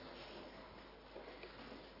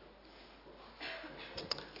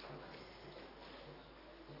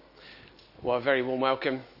Well, a very warm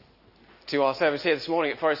welcome to our service here this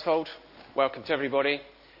morning at Forest Fold. Welcome to everybody.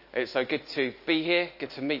 It's so good to be here, good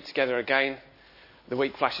to meet together again. The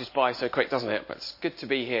week flashes by so quick, doesn't it? But it's good to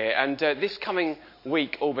be here. And this coming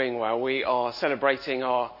week, all being well, we are celebrating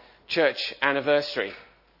our church anniversary.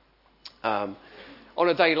 On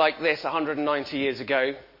a day like this, 190 years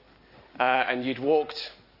ago, and you'd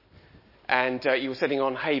walked and you were sitting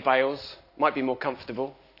on hay bales, might be more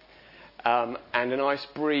comfortable, and a nice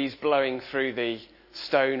breeze blowing through the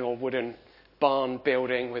stone or wooden barn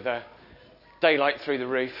building with a daylight through the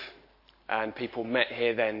roof, and people met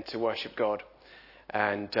here then to worship God.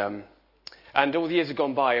 And all the years have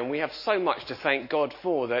gone by, and we have so much to thank God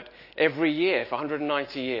for that every year, for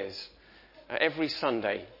 190 years, every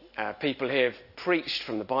Sunday, people here have preached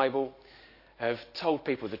from the Bible, have told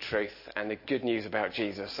people the truth and the good news about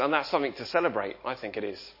Jesus. And that's something to celebrate, I think it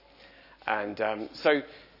is. And so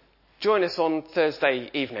join us on Thursday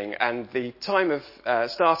evening, and the time of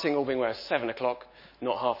starting, all being well, 7 o'clock,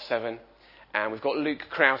 not 7:30. And we've got Luke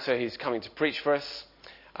Crowther who's coming to preach for us,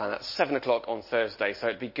 and that's 7 o'clock on Thursday, so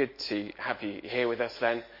it'd be good to have you here with us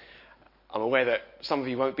then. I'm aware that some of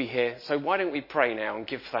you won't be here, so why don't we pray now and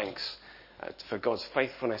give thanks for God's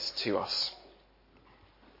faithfulness to us.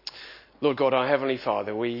 Lord God, our Heavenly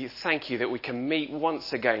Father, we thank you that we can meet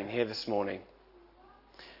once again here this morning.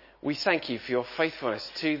 We thank you for your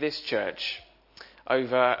faithfulness to this church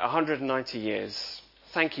over 190 years.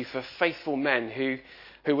 Thank you for faithful men who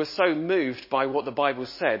were so moved by what the Bible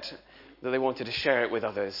said that they wanted to share it with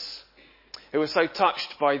others. Who were so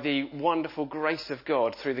touched by the wonderful grace of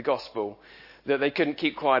God through the gospel that they couldn't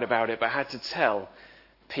keep quiet about it but had to tell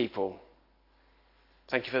people.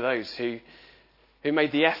 Thank you for those who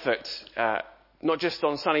made the effort, not just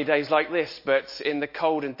on sunny days like this, but in the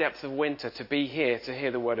cold and depth of winter, to be here to hear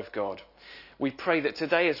the word of God. We pray that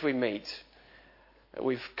today as we meet,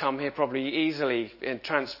 we've come here probably easily in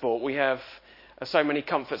transport. We have so many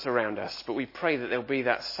comforts around us, but we pray that there'll be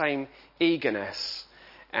that same eagerness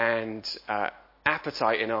and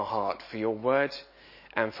appetite in our heart for your word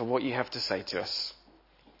and for what you have to say to us.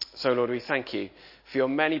 So Lord, we thank you for your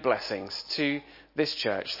many blessings to this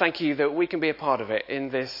church. Thank you that we can be a part of it in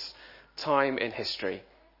this time in history.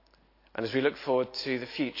 And as we look forward to the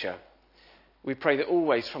future, we pray that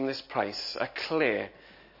always from this place a clear,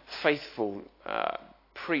 faithful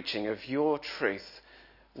preaching of your truth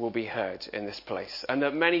will be heard in this place, and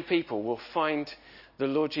that many people will find the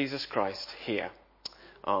Lord Jesus Christ here.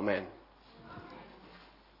 Amen.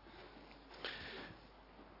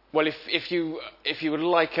 Well, if you would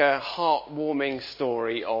like a heartwarming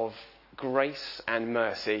story of grace and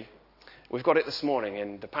mercy, we've got it this morning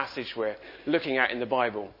in the passage we're looking at in the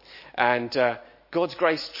Bible. And God's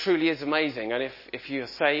grace truly is amazing. And if you're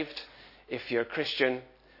saved, if you're a Christian,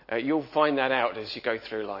 you'll find that out as you go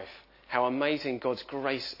through life. How amazing God's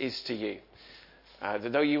grace is to you.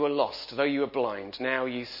 That though you were lost, though you were blind, now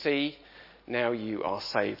you see, now you are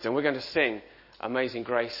saved. And we're going to sing Amazing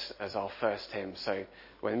Grace as our first hymn. So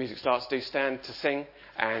when the music starts, do stand to sing.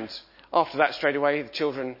 And after that, straight away, the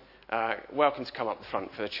children welcome to come up the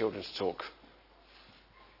front for the children's talk.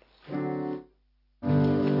 Oh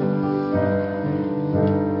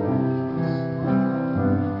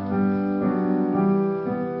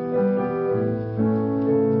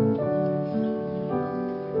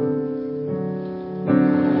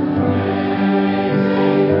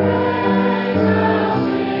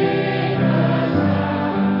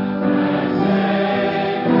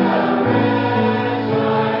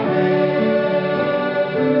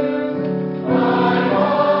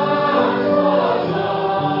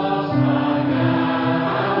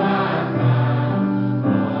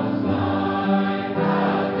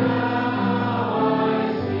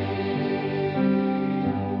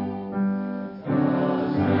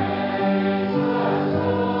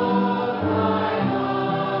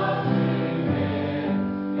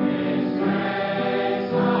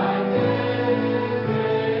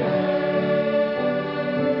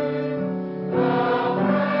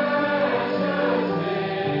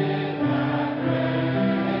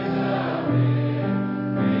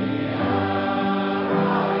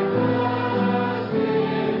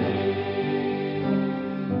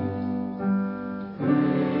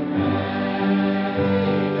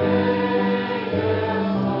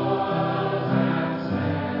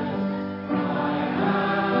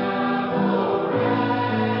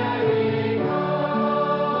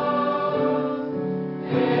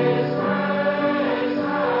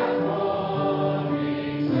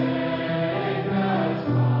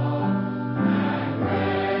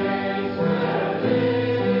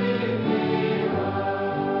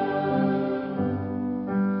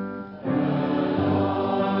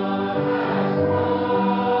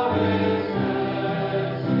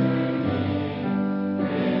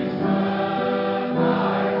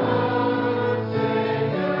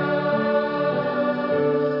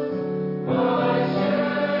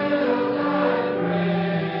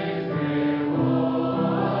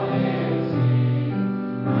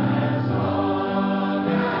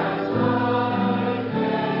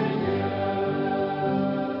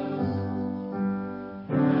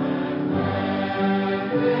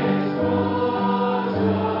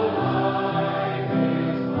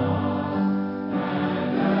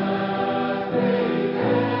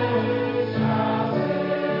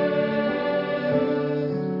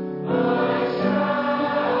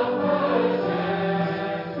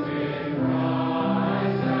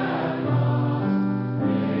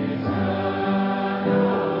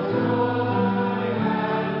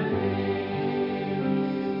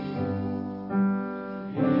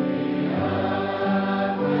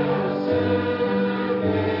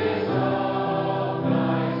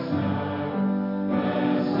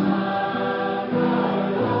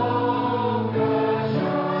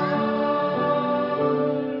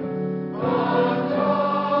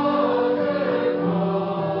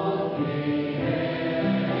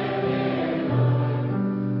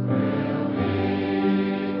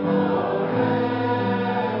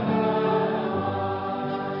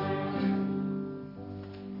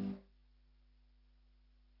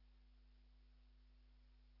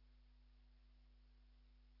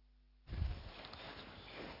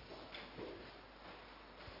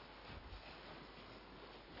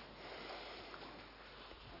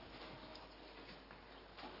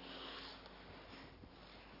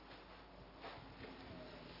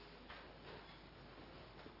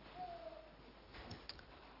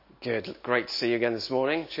Good. Great to see you again this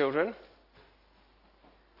morning, children.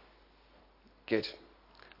 Good.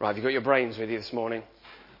 Right, have you got your brains with you this morning?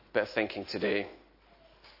 Bit of thinking to do.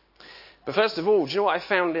 But first of all, do you know what I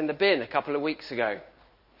found in the bin a couple of weeks ago?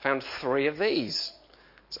 Found 3 of these.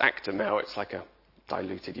 It's Actimel. It's like a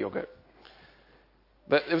diluted yoghurt.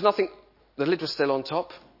 But there was nothing. The lid was still on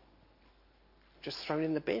top. Just thrown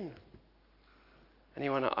in the bin.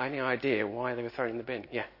 Anyone any idea why they were thrown in the bin?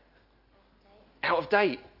 Yeah. Out of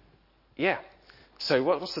date. Yeah. So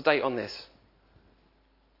what's the date on this?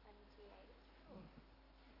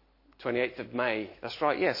 28th of May. That's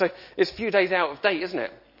right, yeah. So it's a few days out of date, isn't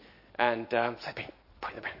it? And so they've been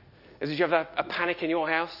put in the bin. Did you have a panic in your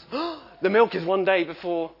house? The milk is 1 day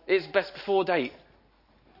before, it's best before date.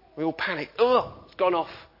 We all panic. Oh, it's gone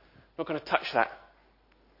off. Not going to touch that.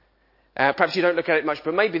 Perhaps you don't look at it much,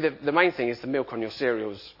 but maybe the main thing is the milk on your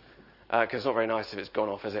cereals, because it's not very nice if it's gone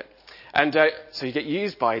off, is it? And so you get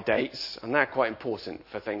used by dates, and they're quite important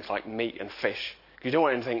for things like meat and fish. You don't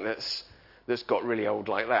want anything that's got really old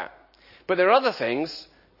like that. But there are other things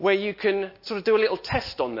where you can sort of do a little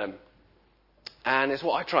test on them. And it's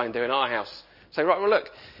what I try and do in our house. Say, right, well,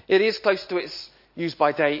 look, it is close to its use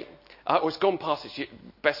by date, or it's gone past its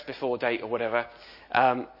best before date or whatever.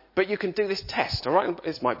 But you can do this test, all right?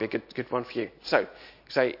 This might be a good one for you. So,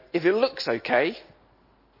 say, if it looks okay,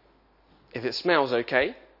 if it smells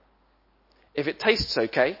okay, if it tastes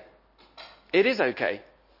okay, it is okay.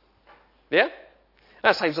 Yeah?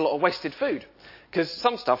 That saves a lot of wasted food. Because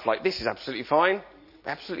some stuff like this is absolutely fine.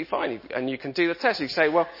 And you can do the test. You say,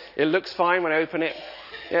 well, it looks fine when I open it.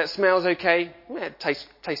 Yeah, it smells okay. Yeah, it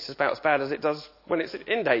tastes about as bad as it does when it's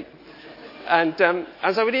in date. And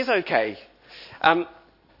so it is okay.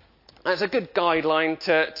 That's a good guideline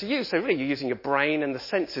to use. So really you're using your brain and the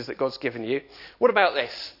senses that God's given you. What about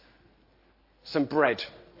this? Some bread.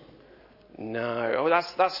 No. Oh,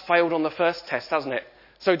 that's failed on the first test, hasn't it?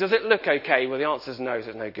 So does it look okay? Well, the answer is no, so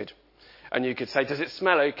it's no good. And you could say, does it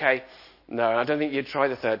smell okay? No, I don't think you'd try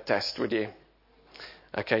the third test, would you?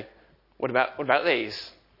 Okay. What about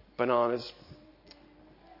these? Bananas.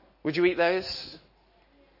 Would you eat those?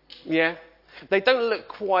 Yeah. They don't look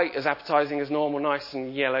quite as appetizing as normal, nice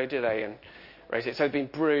and yellow, do they? And so they've been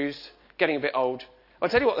bruised, getting a bit old. I'll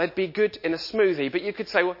tell you what, they'd be good in a smoothie, but you could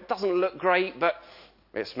say, well, it doesn't look great, but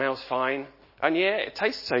it smells fine. And yeah, it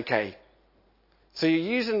tastes okay. So you're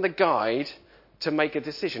using the guide to make a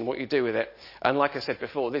decision what you do with it. And like I said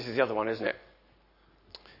before, this is the other one, isn't it?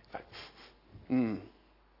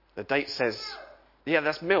 The date says, yeah,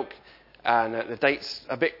 that's milk. And the date's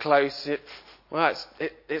a bit close. It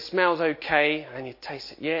smells okay. And then you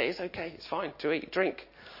taste it. Yeah, it's okay. It's fine to eat, drink.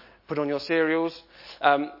 Put on your cereals.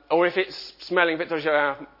 Or if it's smelling a bit dodgy,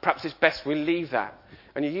 perhaps it's best we leave that.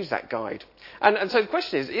 And you use that guide. And so the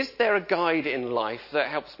question is there a guide in life that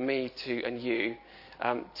helps me and you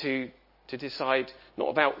to decide not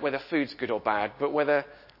about whether food's good or bad, but whether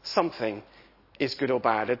something is good or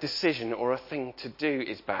bad, a decision or a thing to do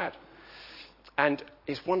is bad. And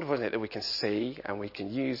it's wonderful, isn't it, that we can see and we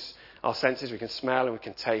can use our senses, we can smell and we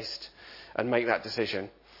can taste and make that decision.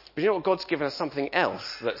 But you know what? God's given us something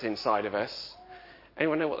else that's inside of us.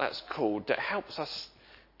 Anyone know what that's called? That helps us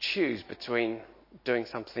choose between doing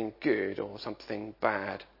something good or something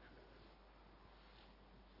bad.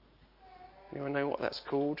 Anyone know what that's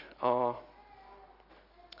called?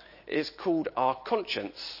 It's called our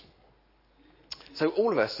conscience. So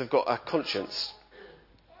all of us have got a conscience.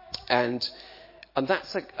 And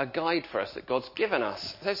that's a guide for us that God's given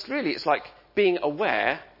us. So it's like being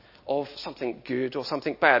aware of something good or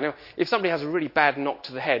something bad. Now, if somebody has a really bad knock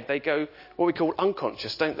to the head, they go what we call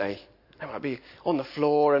unconscious, don't they? They might be on the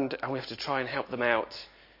floor and we have to try and help them out.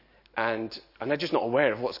 And they're just not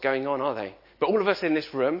aware of what's going on, are they? But all of us in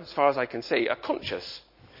this room, as far as I can see, are conscious.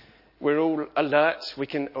 We're all alert.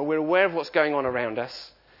 We're aware of what's going on around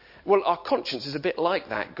us. Well, our conscience is a bit like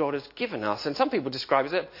that. God has given us. And some people describe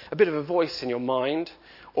it as a bit of a voice in your mind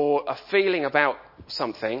or a feeling about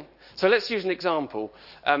something. So let's use an example.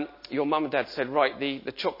 Your mum and dad said, right,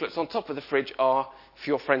 the chocolates on top of the fridge are for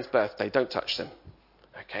your friend's birthday. Don't touch them.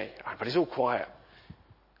 Okay, but it's all quiet.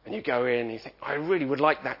 And you go in and you think, I really would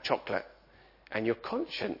like that chocolate. And your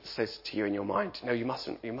conscience says to you in your mind, no, you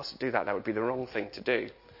mustn't do that. That would be the wrong thing to do.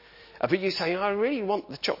 But you say, I really want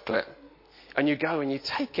the chocolate. And you go and you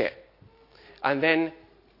take it. And then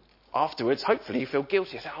afterwards, hopefully you feel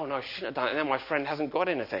guilty. You say, oh no, I shouldn't have done it. And then my friend hasn't got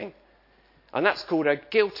anything. And that's called a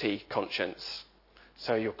guilty conscience.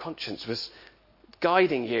 So your conscience was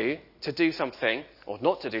guiding you to do something or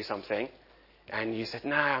not to do something. And you said,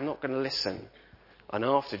 no, I'm not going to listen. And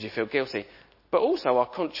afterwards you feel guilty. But also our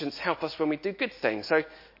conscience helps us when we do good things. So you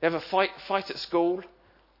have a fight at school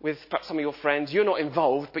with perhaps some of your friends. You're not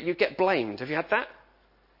involved, but you get blamed. Have you had that?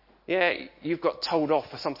 Yeah, you've got told off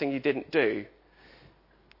for something you didn't do.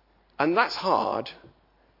 And that's hard,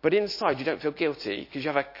 but inside you don't feel guilty because you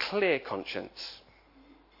have a clear conscience.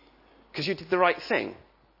 Because you did the right thing.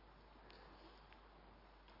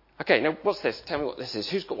 Okay, now what's this? Tell me what this is.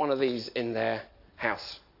 Who's got one of these in their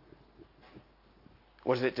house?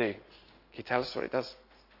 What does it do? Can you tell us what it does?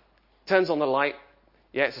 Turns on the light.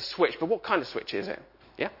 Yeah, it's a switch, but what kind of switch is it?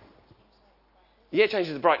 Yeah? Yeah, it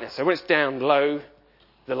changes the brightness. So when it's down low,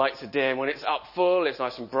 the lights are dim. When it's up full, it's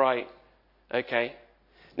nice and bright. Okay.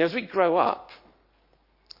 Now, as we grow up,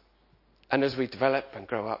 and as we develop and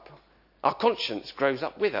grow up, our conscience grows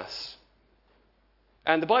up with us.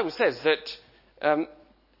 And the Bible says that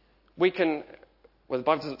we can... Well, the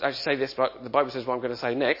Bible doesn't actually say this, but the Bible says what I'm going to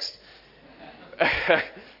say next.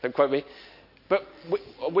 Don't quote me. But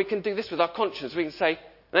we can do this with our conscience. We can say,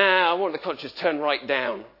 I want the conscience turned right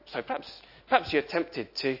down. So perhaps you're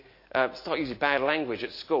tempted to start using bad language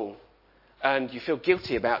at school, and you feel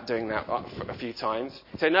guilty about doing that a few times.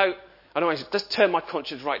 So no, I don't want to just turn my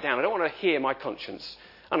conscience right down. I don't want to hear my conscience.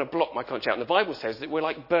 I'm going to block my conscience out. And the Bible says that we're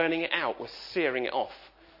like burning it out. We're searing it off.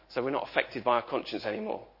 So we're not affected by our conscience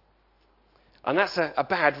anymore. And that's a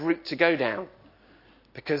bad route to go down.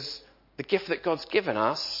 Because the gift that God's given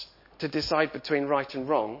us to decide between right and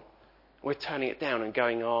wrong, we're turning it down and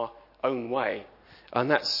going our own way. And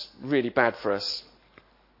that's really bad for us.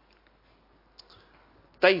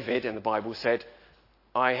 David in the Bible said,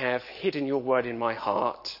 I have hidden your word in my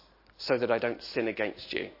heart so that I don't sin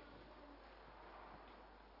against you.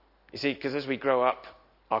 You see, because as we grow up,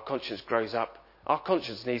 our conscience grows up. Our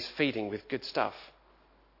conscience needs feeding with good stuff.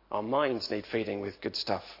 Our minds need feeding with good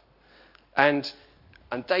stuff. And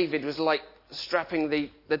David was like strapping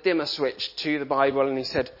the dimmer switch to the Bible, and he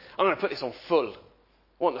said, I'm going to put this on full.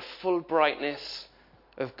 I want the full brightness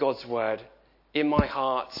of God's word in my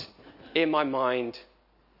heart, in my mind,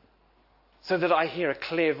 so that I hear a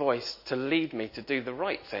clear voice to lead me to do the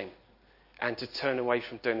right thing and to turn away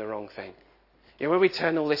from doing the wrong thing. You know, when we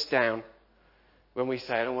turn all this down, when we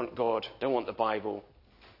say, I don't want God, don't want the Bible,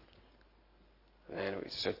 then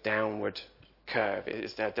it's a downward curve.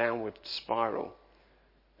 It's a downward spiral.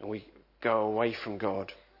 And we go away from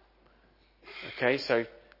God. Okay, so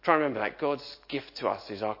try and remember that God's gift to us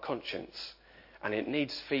is our conscience. And it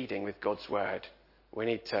needs feeding with God's word. We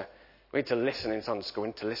need to listen in Sunday school. We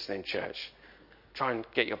need to listen in church. Try and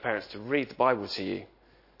get your parents to read the Bible to you,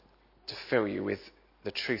 to fill you with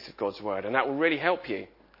the truth of God's word. And that will really help you,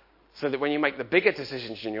 so that when you make the bigger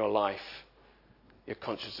decisions in your life, your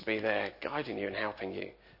conscience will be there guiding you and helping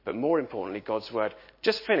you. But more importantly, God's word.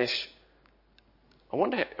 Just finish. I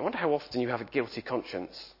wonder how often you have a guilty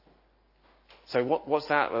conscience. So what's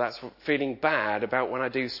that? Well, that's feeling bad about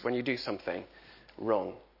when you do something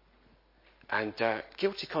wrong. And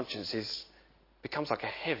guilty conscience becomes like a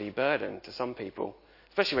heavy burden to some people,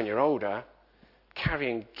 especially when you're older.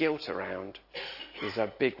 Carrying guilt around is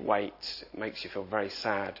a big weight. It makes you feel very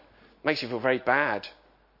sad. It makes you feel very bad.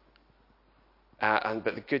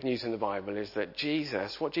 But the good news in the Bible is that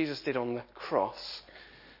what Jesus did on the cross,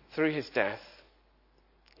 through his death,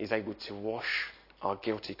 is able to wash our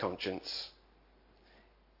guilty conscience.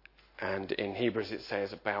 And in Hebrews it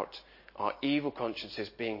says about our evil consciences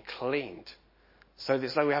being cleaned. So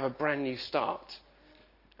it's like we have a brand new start.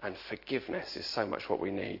 And forgiveness is so much what we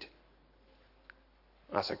need.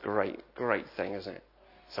 That's a great, great thing, isn't it?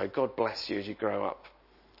 So God bless you as you grow up.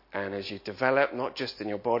 And as you develop, not just in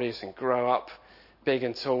your bodies, and grow up big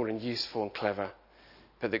and tall and useful and clever,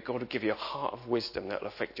 but that God will give you a heart of wisdom that will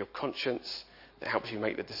affect your conscience, that helps you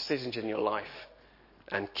make the decisions in your life,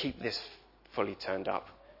 and keep this fully turned up.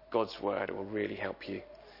 God's word will really help you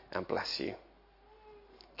and bless you.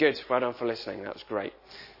 Good. Well done for listening. That was great.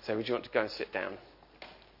 So would you want to go and sit down?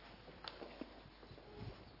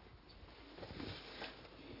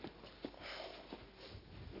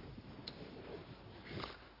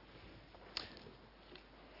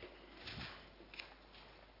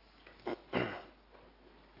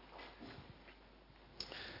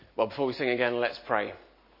 Well, before we sing again, let's pray.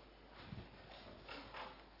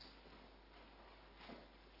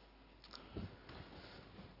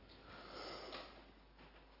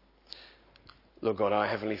 Lord God, our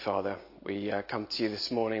Heavenly Father, we come to you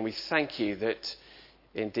this morning. We thank you that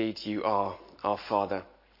indeed you are our Father.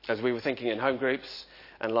 As we were thinking in home groups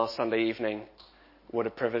and last Sunday evening, what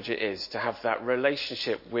a privilege it is to have that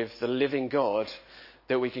relationship with the living God,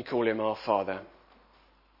 that we can call him our Father.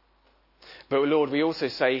 But Lord, we also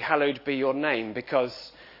say, hallowed be your name,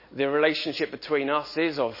 because the relationship between us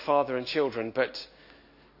is of father and children, but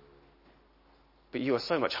you are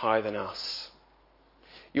so much higher than us.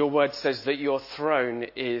 Your word says that your throne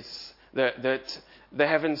is, that the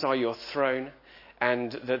heavens are your throne,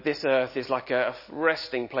 and that this earth is like a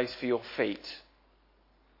resting place for your feet.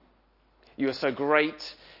 You are so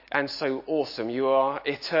great and so awesome. You are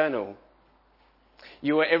eternal.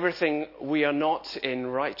 You are everything we are not in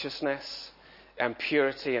righteousness and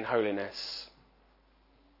purity and holiness.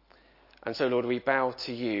 And so, Lord, we bow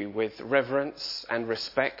to you with reverence and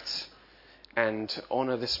respect and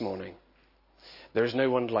honour this morning. There is no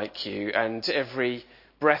one like you, and every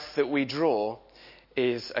breath that we draw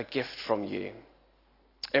is a gift from you.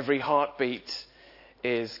 Every heartbeat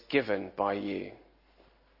is given by you.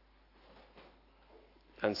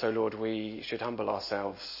 And so, Lord, we should humble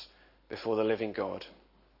ourselves before the living God.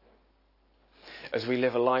 As we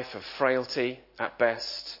live a life of frailty at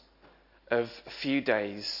best, of few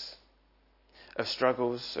days, of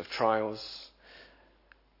struggles, of trials,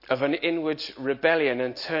 of an inward rebellion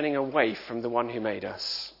and turning away from the one who made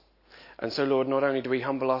us. And so, Lord, not only do we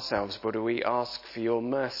humble ourselves, but we ask for your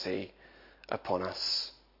mercy upon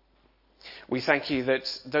us. We thank you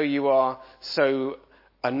that though you are so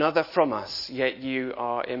another from us, yet you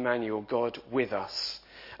are Emmanuel, God with us.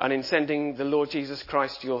 And in sending the Lord Jesus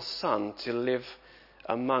Christ, your Son, to live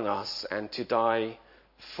among us and to die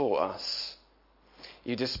for us,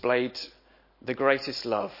 you displayed the greatest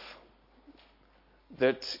love,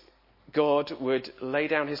 that God would lay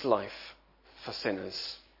down his life for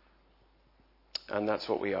sinners. And that's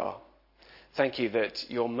what we are. Thank you that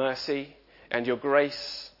your mercy and your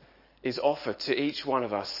grace is offered to each one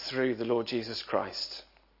of us through the Lord Jesus Christ.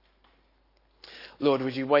 Lord,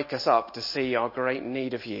 would you wake us up to see our great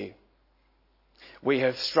need of you? We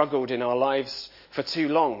have struggled in our lives for too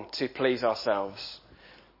long to please ourselves.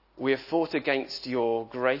 We have fought against your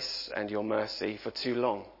grace and your mercy for too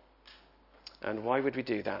long. And why would we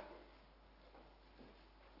do that?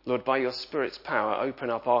 Lord, by your Spirit's power,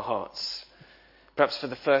 open up our hearts, perhaps for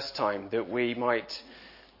the first time, that we might,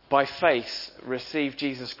 by faith, receive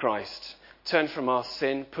Jesus Christ, turn from our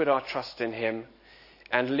sin, put our trust in him,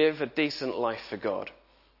 and live a decent life for God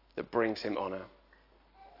that brings him honour.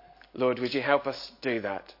 Lord, would you help us do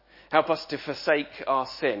that? Help us to forsake our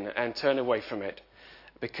sin and turn away from it,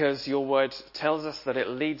 because your word tells us that it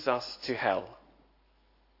leads us to hell.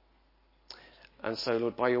 And so,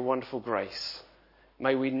 Lord, by your wonderful grace,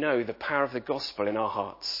 may we know the power of the gospel in our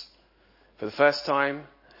hearts for the first time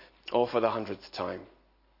or for the 100th time.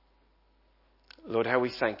 Lord, how we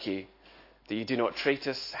thank you that you do not treat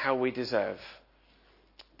us how we deserve,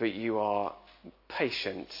 but you are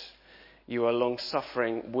patient, you are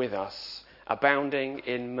long-suffering with us, abounding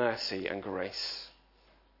in mercy and grace.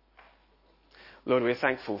 Lord, we're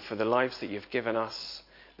thankful for the lives that you've given us,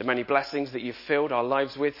 the many blessings that you've filled our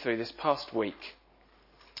lives with through this past week.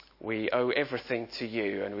 We owe everything to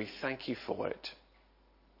you, and we thank you for it.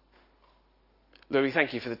 Lord, we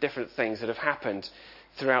thank you for the different things that have happened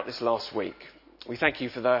throughout this last week. We thank you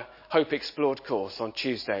for the Hope Explored course on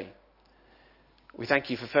Tuesday. We thank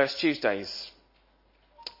you for First Tuesdays.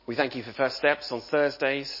 We thank you for First Steps on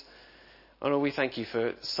Thursdays. And Lord, we thank you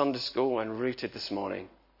for Sunday School and Rooted this morning.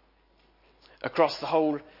 Across the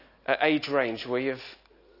whole age range, we have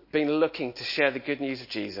been looking to share the good news of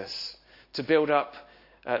Jesus, to build up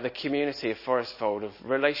the community of Forest Fold, of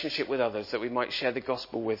relationship with others, that we might share the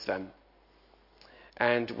gospel with them.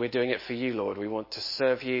 And we're doing it for you, Lord. We want to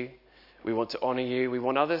serve you. We want to honour you. We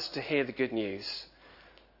want others to hear the good news.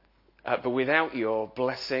 But without your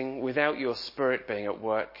blessing, without your Spirit being at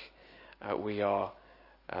work, we're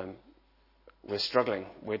struggling.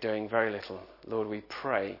 We're doing very little. Lord, we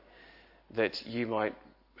pray that you might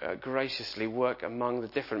graciously work among the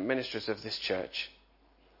different ministers of this church.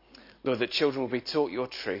 Lord, that children will be taught your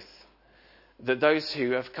truth, that those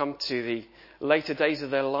who have come to the later days of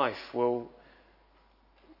their life will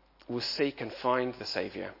seek and find the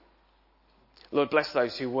Saviour. Lord, bless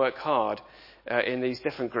those who work hard in these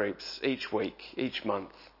different groups each week, each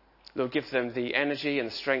month. Lord, give them the energy and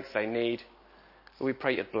the strength they need. We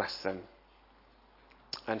pray you'd bless them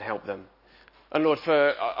and help them. And Lord,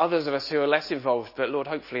 for others of us who are less involved, but Lord,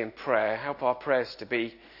 hopefully in prayer, help our prayers to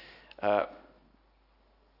be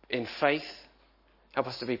in faith. Help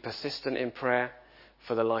us to be persistent in prayer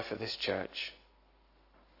for the life of this church.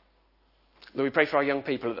 Lord, we pray for our young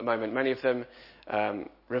people at the moment, many of them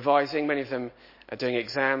revising, many of them are doing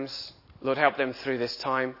exams. Lord, help them through this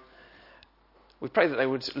time. We pray that they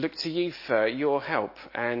would look to you for your help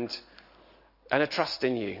and a trust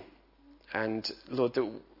in you. And Lord, that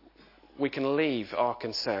we can leave our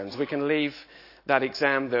concerns. We can leave that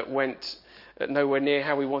exam that went nowhere near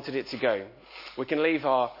how we wanted it to go. We can leave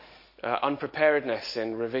our unpreparedness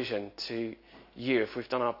in revision to you if we've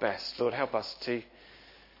done our best. Lord, help us to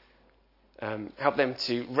Help them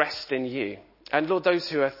to rest in you. And Lord, those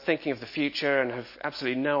who are thinking of the future and have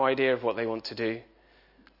absolutely no idea of what they want to do,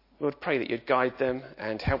 Lord, pray that you'd guide them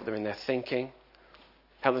and help them in their thinking.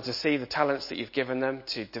 Help them to see the talents that you've given them,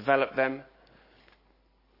 to develop them.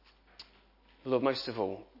 Lord, most of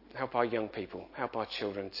all, help our young people, help our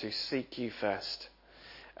children to seek you first.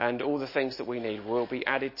 And all the things that we need will be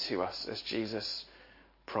added to us as Jesus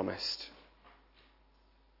promised.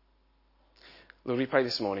 Lord, we pray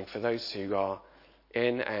this morning for those who are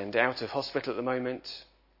in and out of hospital at the moment.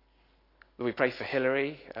 Lord, we pray for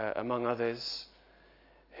Hillary, among others,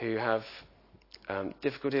 who have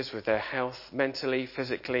difficulties with their health, mentally,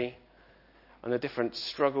 physically, and the different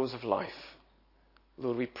struggles of life.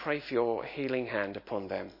 Lord, we pray for your healing hand upon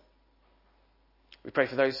them. We pray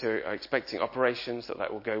for those who are expecting operations,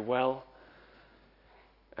 that will go well.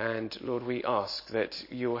 And Lord, we ask that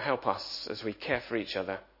you will help us as we care for each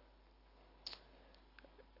other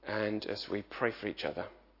and as we pray for each other.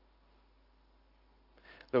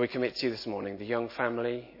 Lord, we commit to you this morning the young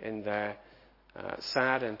family in their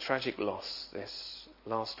sad and tragic loss this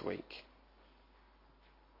last week.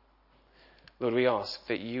 Lord, we ask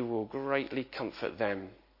that you will greatly comfort them.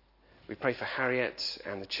 We pray for Harriet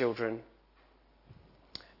and the children.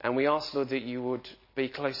 And we ask, Lord, that you would be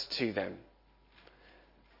close to them.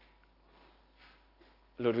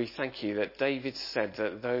 Lord, we thank you that David said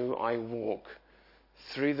that though I walk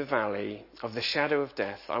through the valley of the shadow of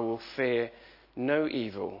death, I will fear no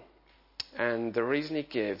evil. And the reason he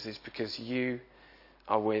gives is because you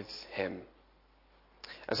are with him.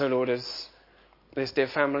 And so, Lord, as this dear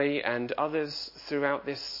family and others throughout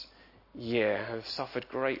this year have suffered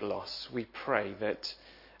great loss, we pray that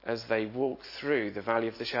as they walk through the valley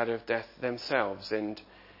of the shadow of death themselves and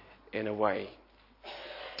in a way,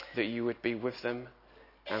 that you would be with them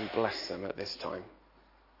and bless them at this time.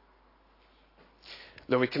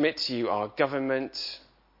 Lord, we commit to you our government.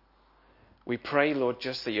 We pray, Lord,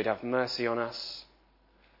 just that you'd have mercy on us.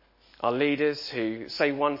 Our leaders who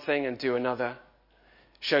say one thing and do another,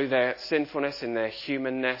 show their sinfulness in their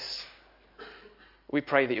humanness. We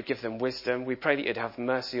pray that you'd give them wisdom. We pray that you'd have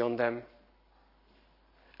mercy on them.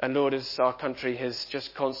 And Lord, as our country has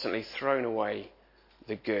just constantly thrown away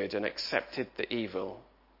the good and accepted the evil,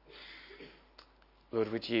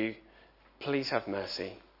 Lord, would you please have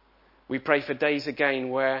mercy? We pray for days again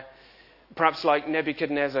where, perhaps like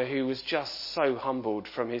Nebuchadnezzar, who was just so humbled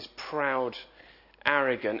from his proud,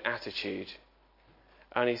 arrogant attitude,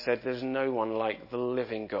 and he said, there's no one like the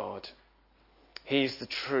living God. He's the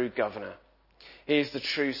true governor. He's the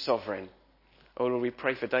true sovereign. Oh Lord, we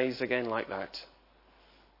pray for days again like that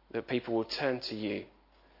people will turn to you,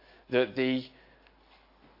 that the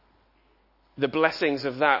blessings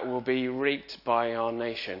of that will be reaped by our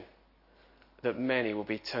nation, that many will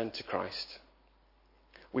be turned to Christ.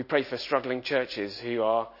 We pray for struggling churches who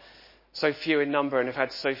are so few in number and have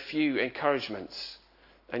had so few encouragements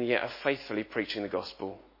and yet are faithfully preaching the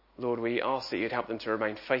gospel. Lord, we ask that you'd help them to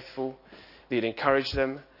remain faithful, that you'd encourage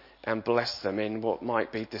them and bless them in what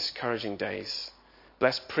might be discouraging days.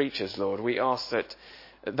 Bless preachers, Lord. We ask that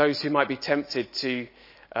those who might be tempted to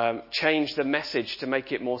change the message to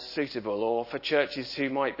make it more suitable, or for churches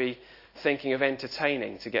who might be thinking of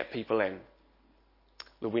entertaining to get people in,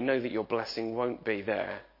 Lord, we know that your blessing won't be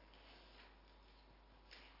there.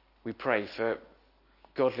 We pray for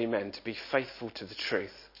godly men to be faithful to the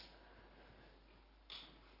truth,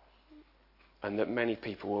 and that many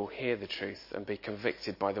people will hear the truth and be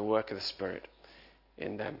convicted by the work of the Spirit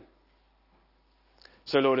in them.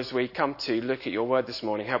 So, Lord, as we come to look at your word this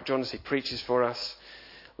morning, help John as he preaches for us.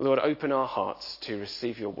 Lord, open our hearts to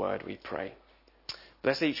receive your word, we pray.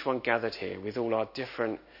 Bless each one gathered here with all our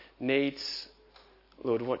different needs.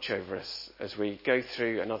 Lord, watch over us as we go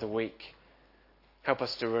through another week. Help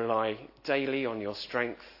us to rely daily on your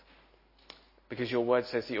strength, because your word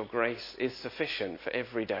says that your grace is sufficient for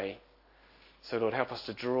every day. So, Lord, help us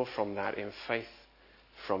to draw from that in faith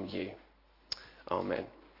from you. Amen.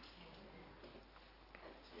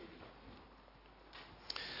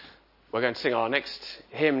 We're going to sing our next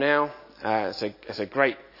hymn now. It's a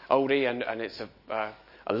great oldie, and it's a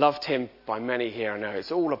loved hymn by many here, I know.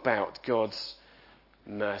 It's all about God's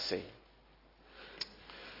mercy.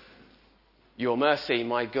 Your mercy,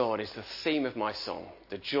 my God, is the theme of my song,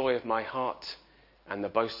 the joy of my heart and the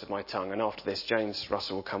boast of my tongue. And after this, James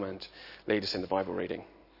Russell will come and lead us in the Bible reading.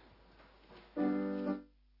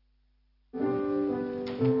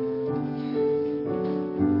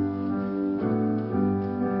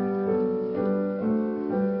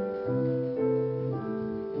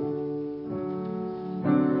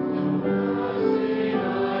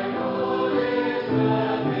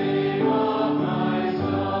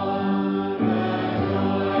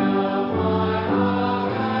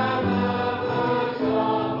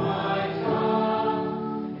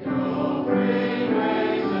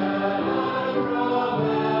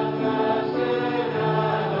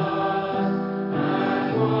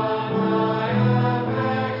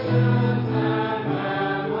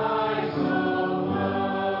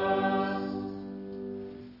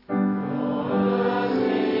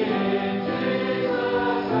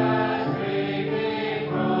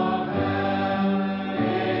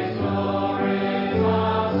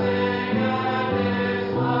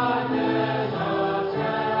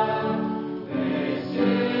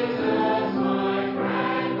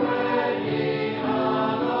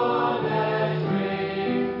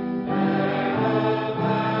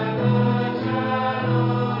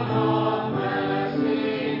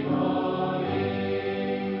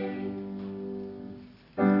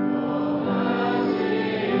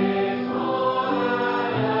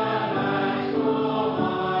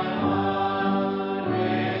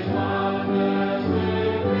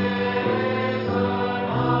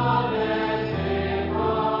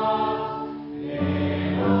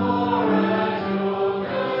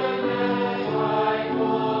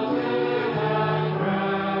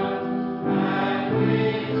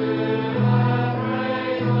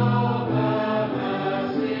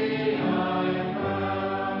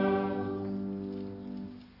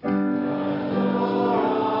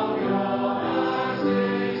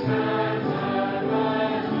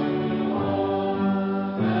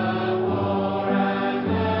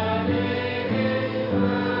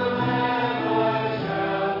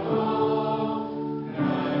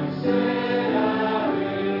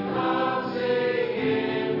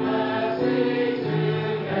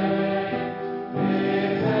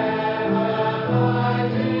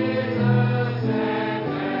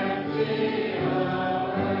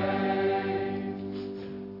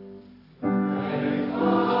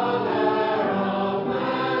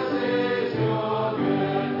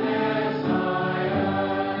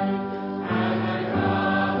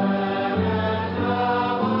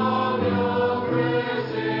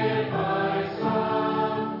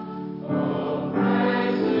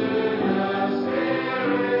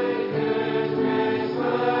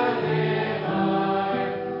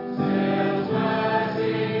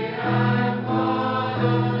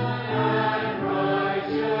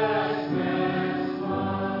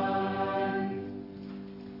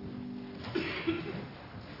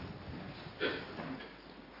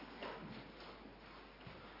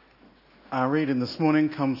 Our reading this morning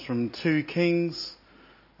comes from 2 Kings,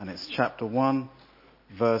 and it's chapter 1,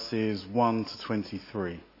 verses 1 to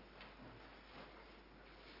 23.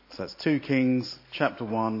 So that's 2 Kings, chapter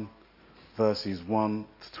 1, verses 1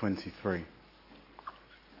 to 23.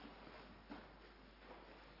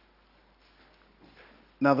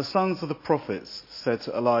 Now the sons of the prophets said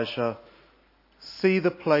to Elisha, "See,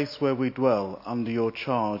 the place where we dwell under your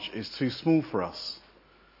charge is too small for us.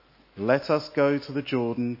 Let us go to the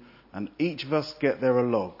Jordan, and each of us get there a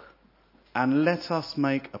log, and let us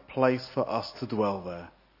make a place for us to dwell there."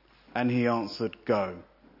 And he answered, "Go."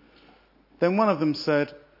 Then one of them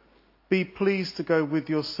said, "Be pleased to go with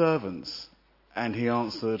your servants." And he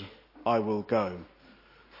answered, "I will go."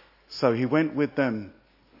 So he went with them.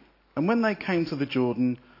 And when they came to the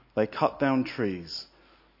Jordan, they cut down trees.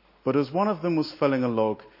 But as one of them was felling a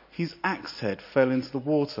log, his axe head fell into the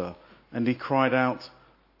water, and he cried out,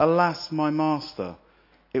 "Alas, my master,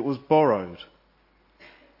 it was borrowed."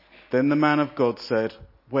 Then the man of God said,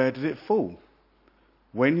 "Where did it fall?"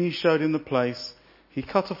 When he showed him the place, he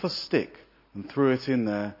cut off a stick and threw it in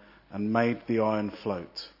there and made the iron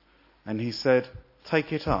float. And he said,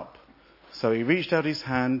 "Take it up." So he reached out his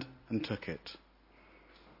hand and took it.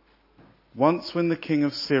 Once when the king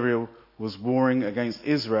of Syria was warring against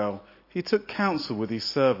Israel, he took counsel with his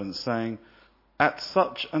servants, saying, "At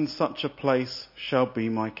such and such a place shall be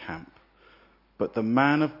my camp." But the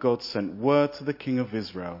man of God sent word to the king of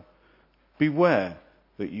Israel, "Beware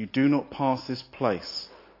that you do not pass this place,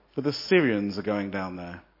 for the Syrians are going down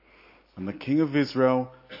there." And the king of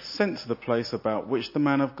Israel sent to the place about which the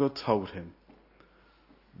man of God told him.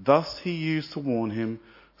 Thus he used to warn him,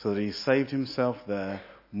 so that he saved himself there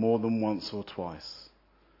more than once or twice.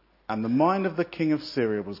 And the mind of the king of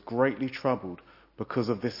Syria was greatly troubled because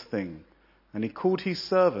of this thing. And he called his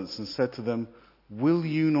servants and said to them, "Will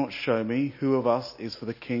you not show me who of us is for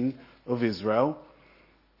the king of Israel?"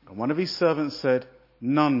 And one of his servants said,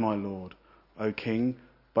 "None, my lord, O king,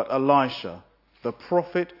 but Elisha, the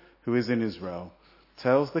prophet who is in Israel,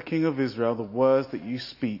 tells the king of Israel the words that you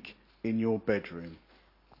speak in your bedroom."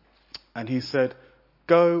 And he said,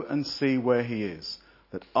 "Go and see where he is,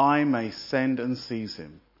 that I may send and seize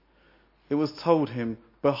him." It was told him,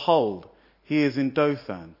 "Behold, he is in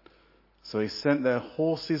Dothan." So he sent their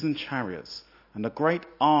horses and chariots and a great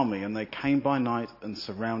army, and they came by night and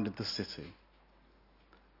surrounded the city.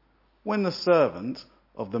 When the servant,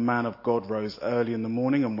 of the man of God rose early in the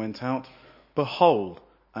morning and went out, behold,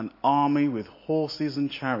 an army with horses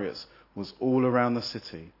and chariots was all around the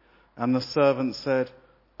city. And the servant said,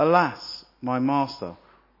 Alas, my master,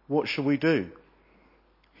 what shall we do?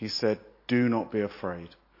 He said, Do not be afraid,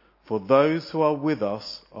 for those who are with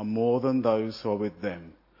us are more than those who are with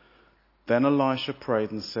them. Then Elisha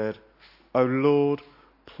prayed and said, O Lord,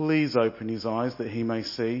 please open his eyes that he may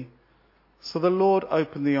see. So the Lord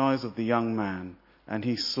opened the eyes of the young man, and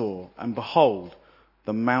he saw, and behold,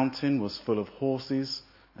 the mountain was full of horses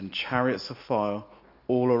and chariots of fire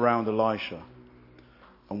all around Elisha.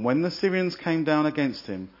 And when the Syrians came down against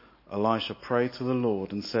him, Elisha prayed to the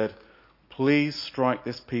Lord and said, Please strike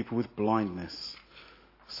this people with blindness.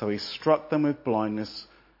 So he struck them with blindness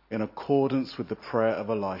in accordance with the prayer of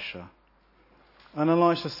Elisha. And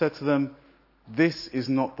Elisha said to them, This is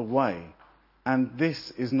not the way, and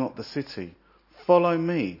this is not the city. Follow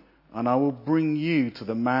me, and I will bring you to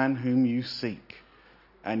the man whom you seek.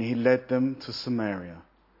 And he led them to Samaria.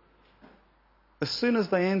 As soon as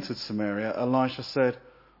they entered Samaria, Elisha said,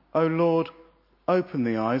 O Lord, open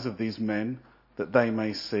the eyes of these men, that they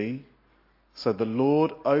may see. So the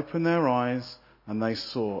Lord opened their eyes, and they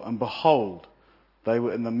saw, and behold, they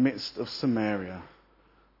were in the midst of Samaria.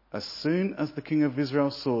 As soon as the king of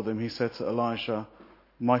Israel saw them, he said to Elisha,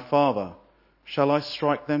 My father, shall I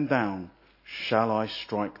strike them down? Shall I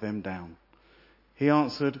strike them down? He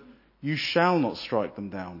answered, You shall not strike them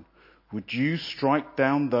down. Would you strike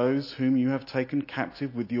down those whom you have taken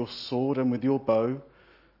captive with your sword and with your bow?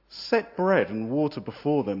 Set bread and water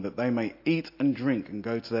before them, that they may eat and drink and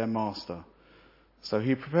go to their master. So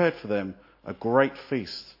he prepared for them a great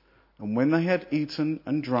feast. And when they had eaten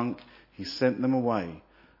and drunk, he sent them away.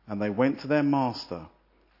 And they went to their master.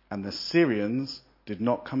 And the Syrians did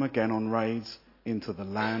not come again on raids into the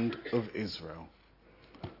land of Israel.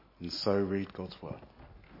 And so read God's word.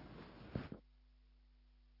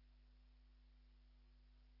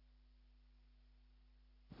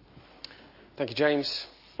 Thank you, James.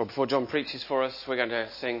 Well, before John preaches for us, we're going to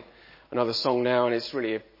sing another song now, and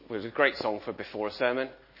it was a great song for before a sermon.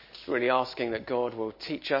 It's really asking that God will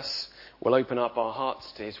teach us, will open up our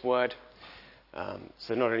hearts to his word,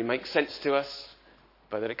 so it not only makes sense to us,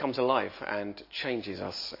 but that it comes alive and changes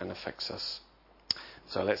us and affects us.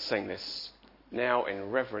 So let's sing this. Now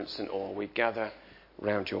in reverence and awe we gather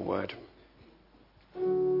round your word.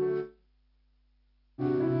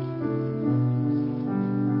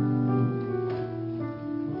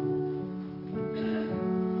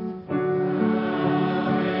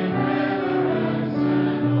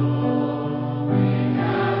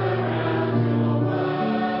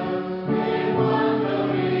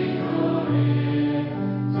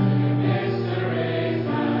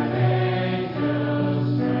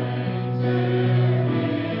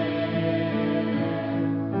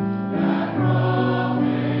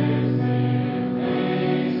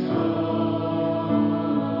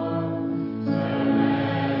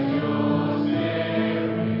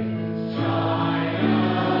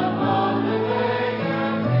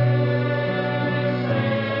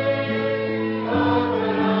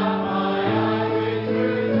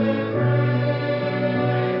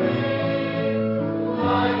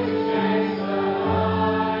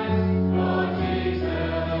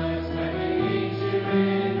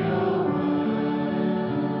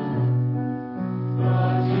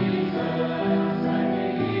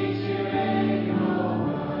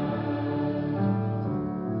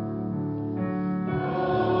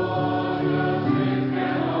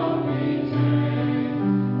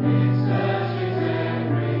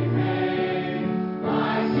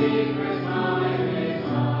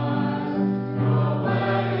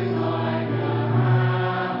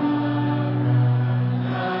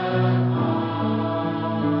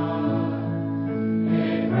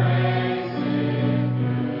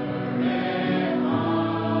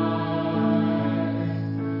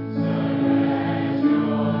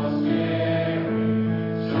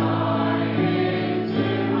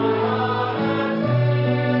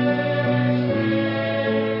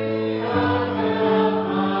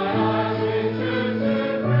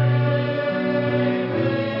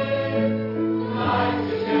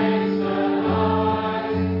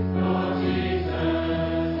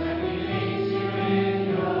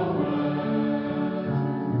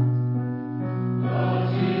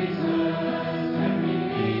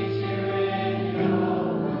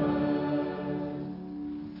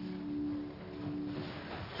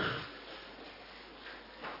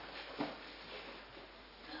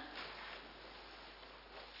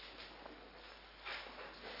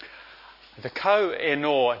 The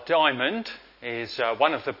Koh-i-Noor diamond is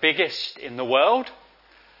one of the biggest in the world.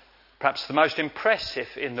 perhaps the most impressive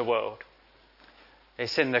in the world.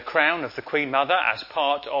 It's in the crown of the Queen Mother as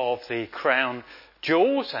part of the crown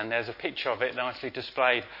jewels, and there's a picture of it nicely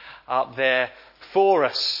displayed up there for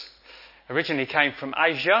us. Originally came from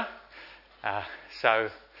Asia, so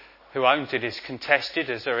who owns it is contested,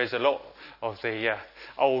 as there is a lot of the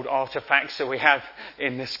old artefacts that we have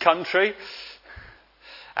in this country.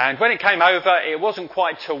 And when it came over, it wasn't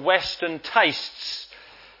quite to Western tastes.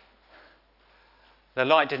 The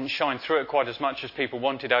light didn't shine through it quite as much as people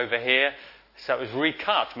wanted over here. So it was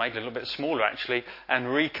recut, made a little bit smaller actually, and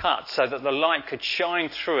recut so that the light could shine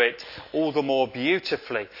through it all the more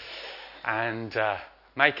beautifully and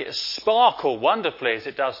make it sparkle wonderfully as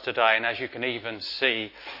it does today, and as you can even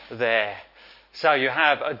see there. So you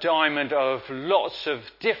have a diamond of lots of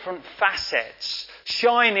different facets,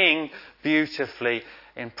 shining beautifully,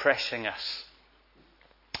 impressing us.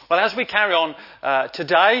 Well, as we carry on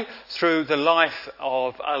today through the life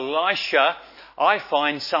of Elisha, I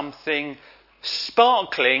find something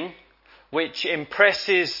sparkling which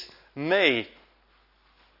impresses me.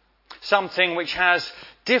 Something which has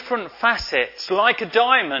different facets, like a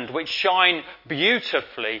diamond, which shine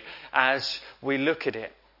beautifully as we look at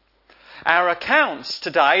it. Our accounts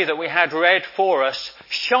today that we had read for us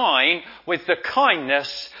shine with the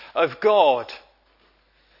kindness of God.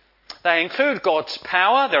 They include God's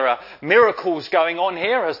power. There are miracles going on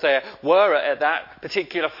here, as there were at that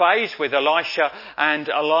particular phase with Elisha and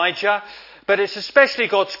Elijah. But it's especially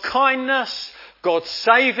God's kindness, God's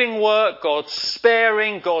saving work, God's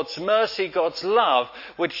sparing, God's mercy, God's love,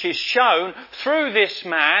 which is shown through this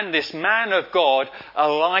man of God,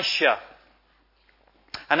 Elisha.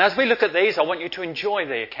 And as we look at these, I want you to enjoy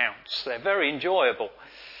the accounts. They're very enjoyable.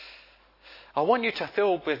 I want you to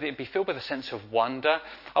be filled with a sense of wonder.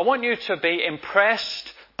 I want you to be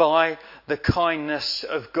impressed by the kindness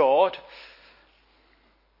of God.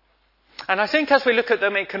 And I think as we look at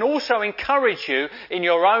them, it can also encourage you in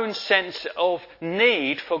your own sense of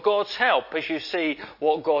need for God's help. As you see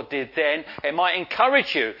what God did then, it might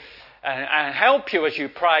encourage you and help you as you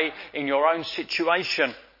pray in your own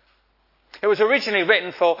situation. It was originally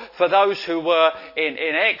written for those who were in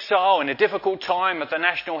exile in a difficult time of the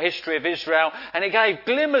national history of Israel, and it gave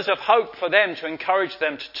glimmers of hope for them to encourage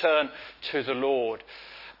them to turn to the Lord.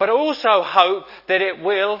 But I also hope that it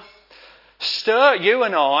will stir you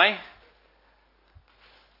and I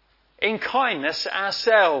in kindness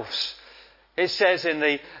ourselves. It says in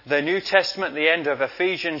the New Testament, the end of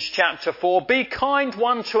Ephesians chapter 4, be kind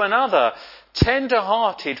one to another,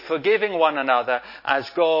 tender-hearted, forgiving one another as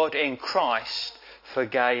God in Christ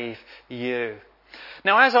forgave you.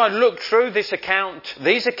 Now, as I looked through these accounts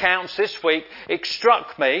this week, it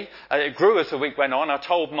struck me, it grew as the week went on. I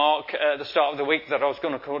told Mark at the start of the week that I was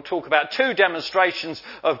going to talk about 2 demonstrations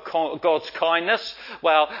of God's kindness.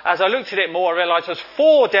 Well, as I looked at it more, I realised there's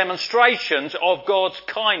 4 demonstrations of God's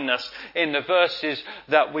kindness in the verses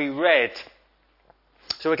that we read.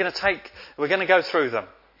 So we're going to go through them.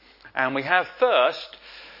 And we have first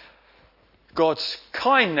God's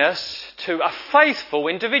kindness to a faithful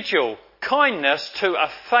individual. Kindness to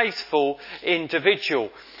a faithful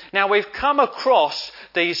individual. Now, we've come across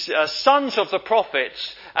these sons of the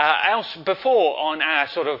prophets before on our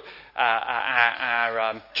sort of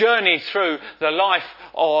our journey through the life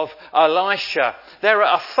of Elisha. They're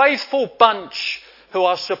a faithful bunch who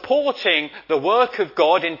are supporting the work of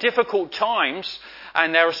God in difficult times,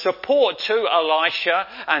 and they're a support to Elisha,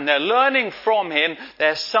 and they're learning from him.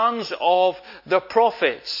 They're sons of the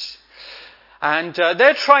prophets. And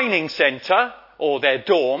their training centre, or their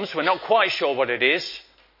dorms, we're not quite sure what it is,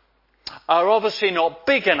 are obviously not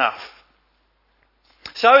big enough.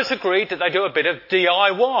 So it's agreed that they do a bit of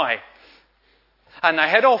DIY. And they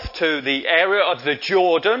head off to the area of the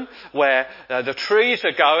Jordan, where the trees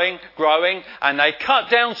are growing, and they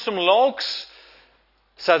cut down some logs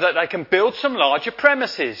so that they can build some larger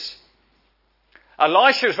premises.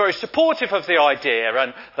 Elisha is very supportive of the idea,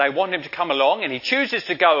 and they want him to come along, and he chooses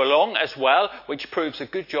to go along as well, which proves a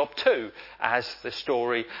good job too, as the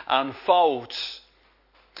story unfolds.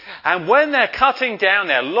 And when they're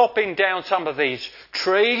they're lopping down some of these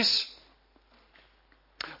trees,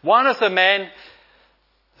 one of the men,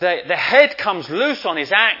 the head comes loose on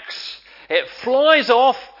his axe, it flies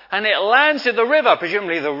off, and it lands in the river,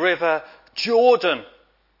 presumably the river Jordan.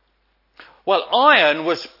 Well, iron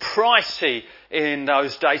was pricey in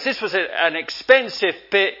those days. This was an expensive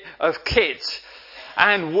bit of kit.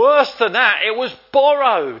 And worse than that, it was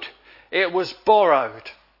borrowed. It was borrowed.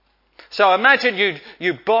 So imagine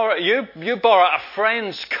you borrow a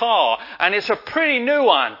friend's car, and it's a pretty new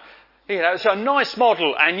one. It's a nice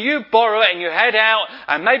model, and you borrow it and you head out,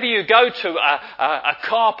 and maybe you go to a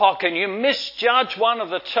car park and you misjudge one of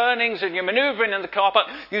the turnings and you're manoeuvring in the car park.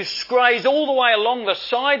 You scraze all the way along the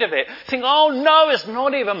side of it. Think, oh no, it's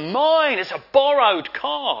not even mine. It's a borrowed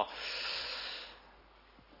car.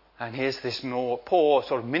 And here's this more poor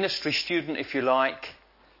sort of ministry student, if you like.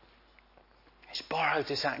 He's borrowed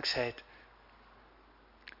this axe head.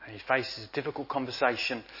 And he faces a difficult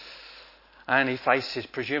conversation. And he faces,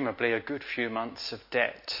 presumably, a good few months of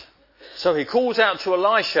debt. So he calls out to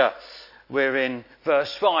Elisha. We're in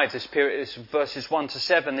verse 5, this period is verses 1 to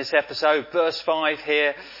 7, this episode. Verse 5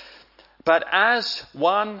 here. But as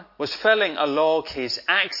one was felling a log, his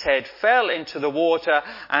axe head fell into the water,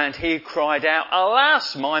 and he cried out,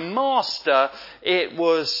 "Alas, my master, it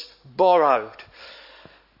was borrowed."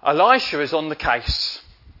 Elisha is on the case.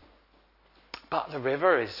 But the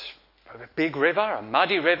river is a big river, a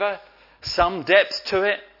muddy river, some depth to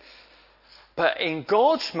it. But in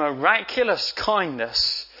God's miraculous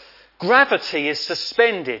kindness, gravity is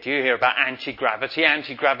suspended. You hear about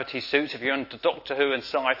anti-gravity suits if you're into Doctor Who and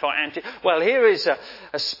sci-fi. Well, here is a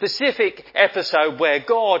specific episode where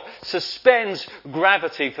God suspends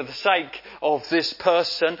gravity for the sake of this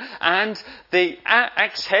person, and the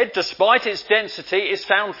axe head, despite its density, is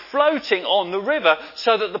found floating on the river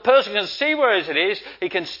so that the person can see where it is, he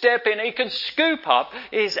can step in, he can scoop up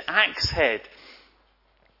his axe head.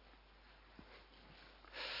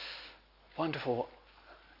 Wonderful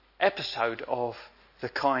episode of the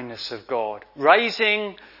kindness of God.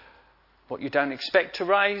 Raising what you don't expect to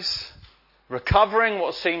raise, recovering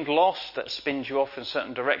what seemed lost that spins you off in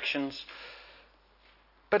certain directions.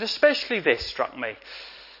 But especially this struck me.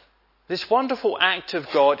 This wonderful act of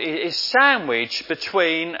God is sandwiched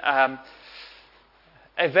between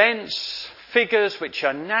events, figures which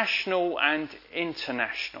are national and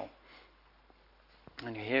international.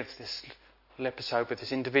 And you hear this episode with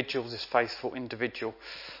this individual, this faithful individual.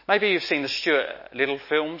 Maybe you've seen the Stuart Little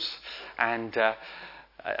films, and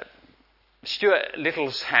Stuart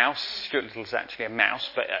Little's house. Stuart Little's actually a mouse,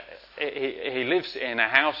 but he lives in a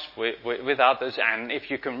house with others, and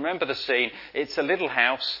if you can remember the scene, it's a little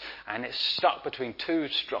house and it's stuck between two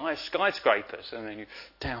skyscrapers, and then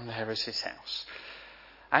down there is his house.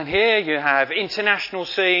 And here you have international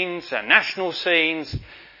scenes and national scenes,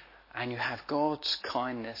 and you have God's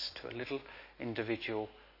kindness to a little individual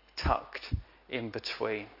tucked in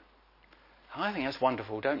between. I think that's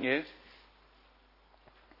wonderful, don't you?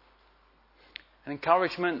 An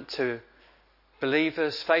encouragement to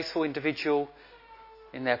believers, faithful individual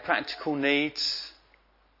in their practical needs,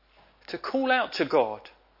 to call out to God.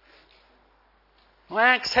 My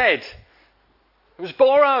axe head, it was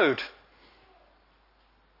borrowed.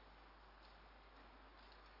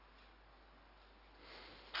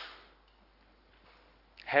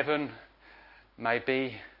 Heaven may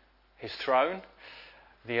be his throne,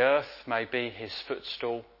 the earth may be his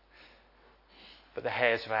footstool, but the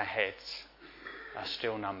hairs of our heads are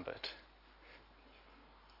still numbered.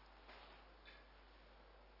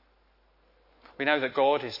 We know that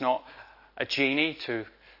God is not a genie to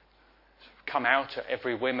come out at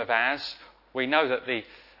every whim of ours. We know that the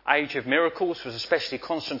age of miracles was especially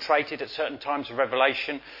concentrated at certain times of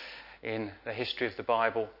revelation in the history of the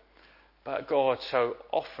Bible. But God so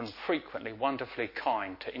often, frequently, wonderfully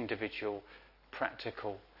kind to individual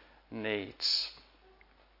practical needs.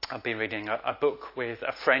 I've been reading a book with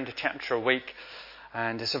a friend, a chapter a week,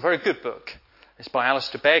 and it's a very good book. It's by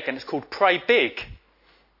Alistair Begg, and it's called Pray Big.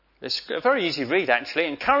 It's a very easy read, actually. It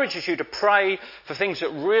encourages you to pray for things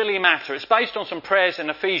that really matter. It's based on some prayers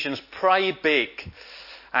in Ephesians. Pray big.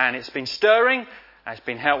 And it's been stirring, and it's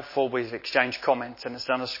been helpful. We've exchanged comments, and it's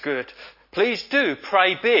done us good. Please do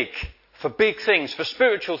pray big. For big things, for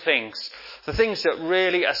spiritual things, for things that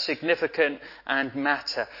really are significant and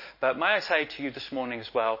matter. But may I say to you this morning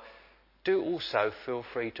as well, do also feel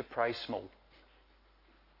free to pray small.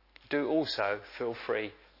 Do also feel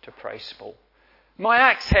free to pray small. My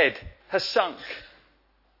axe head has sunk.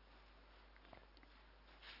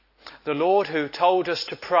 The Lord who told us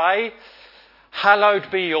to pray,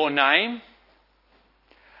 hallowed be your name,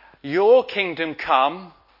 your kingdom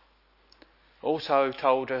come, also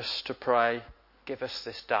told us to pray, give us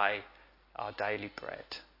this day our daily bread.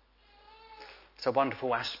 It's a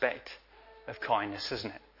wonderful aspect of kindness,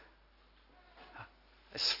 isn't it?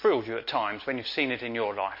 It's thrilled you at times when you've seen it in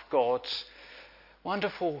your life. God's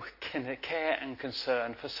wonderful care and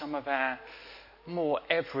concern for some of our more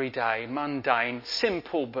everyday, mundane,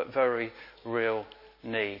 simple but very real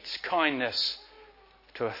needs. Kindness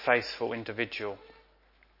to a faithful individual.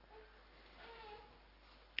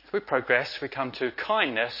 As we progress, we come to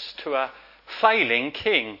kindness to a failing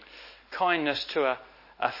king. kindness to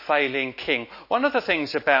a failing king. One of the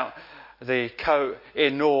things about the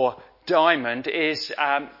Koh-i-Noor diamond is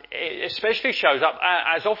it especially shows up,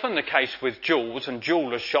 as often the case with jewels, and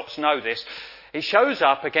jewellers' shops know this, it shows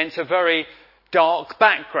up against a very dark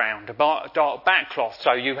background, a dark backcloth.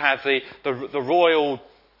 So you have the royal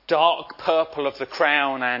dark purple of the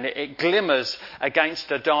crown, and it glimmers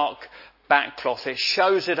against a dark backcloth. It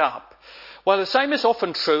shows it up. Well, the same is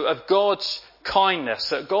often true of God's kindness,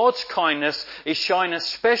 that God's kindness is shining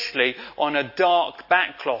especially on a dark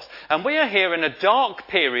backcloth. And we are here in a dark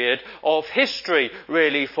period of history,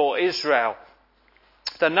 really, for Israel.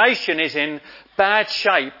 The nation is in bad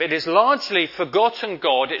shape. It has largely forgotten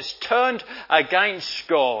God. It's turned against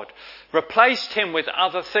God, replaced him with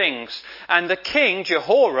other things. And the king,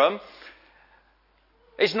 Jehoram,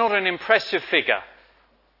 is not an impressive figure.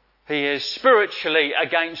 He is spiritually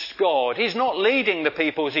against God. He's not leading the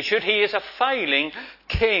people as he should. He is a failing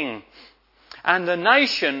king. And the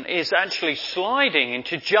nation is actually sliding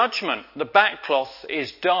into judgment. The backcloth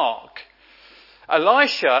is dark.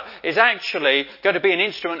 Elisha is actually going to be an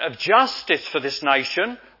instrument of justice for this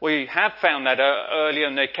nation. We have found that earlier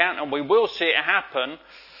in the account, and we will see it happen.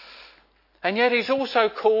 And yet he's also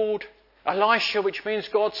called Elisha, which means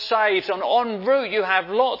God saves. And en route you have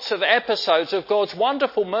lots of episodes of God's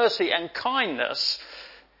wonderful mercy and kindness,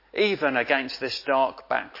 even against this dark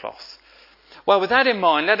backcloth. Well, with that in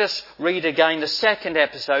mind, let us read again the second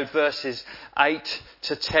episode, verses 8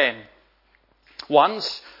 to 10.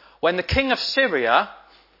 Once, when the king of Syria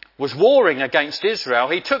was warring against Israel,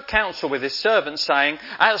 he took counsel with his servants, saying,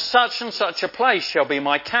 "At such and such a place shall be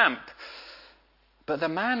my camp." But the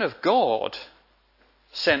man of God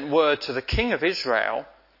sent word to the king of Israel,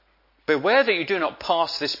 "Beware that you do not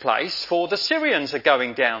pass this place, for the Syrians are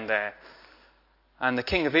going down there." And the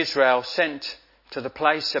king of Israel sent to the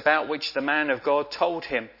place about which the man of God told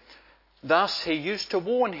him. Thus he used to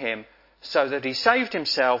warn him, so that he saved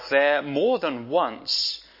himself there more than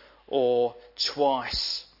once or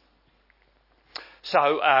twice.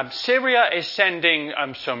 So Syria is sending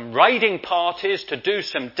some raiding parties to do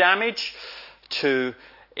some damage to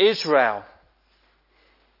Israel.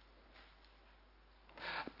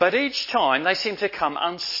 But each time they seem to come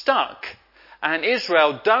unstuck, and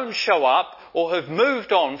Israel don't show up or have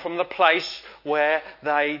moved on from the place where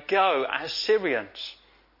they go as Syrians.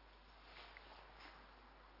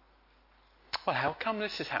 Well, how come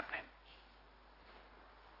this is happening?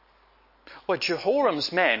 Well,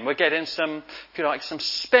 Jehoram's men were getting some, if you like, some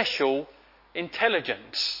special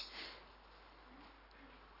intelligence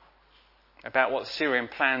about what the Syrian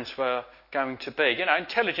plans were going to be. You know,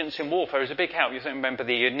 intelligence in warfare is a big help. You remember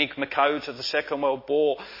the Enigma codes of the Second World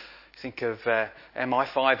War. Think of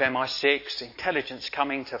MI5, MI6, intelligence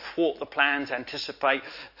coming to thwart the plans, anticipate.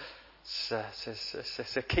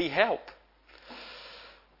 It's a key help.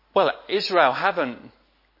 Well, Israel haven't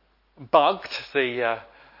bugged the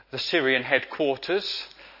Syrian headquarters.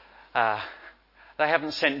 They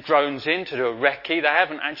haven't sent drones in to do a recce. They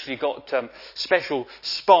haven't actually got special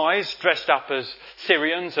spies dressed up as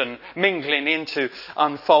Syrians and mingling in to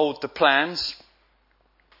unfold the plans.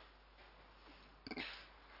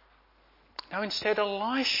 No, instead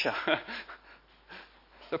Elisha,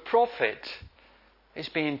 the prophet, is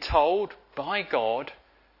being told by God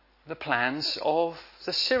the plans of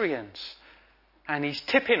the Syrians. And he's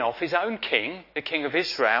tipping off his own king, the king of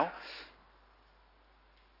Israel,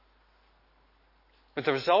 with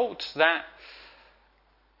the result that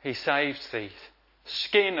he saves the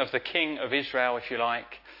skin of the king of Israel, if you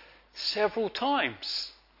like, several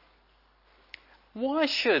times. Why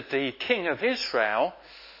should the king of Israel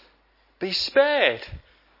be spared?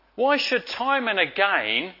 Why should time and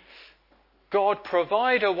again God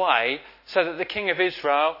provide a way so that the king of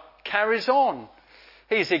Israel carries on?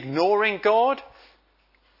 He's ignoring God.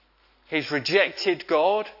 He's rejected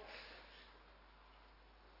God.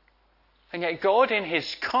 And yet God, in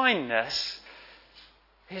his kindness,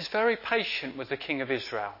 is very patient with the king of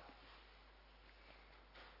Israel.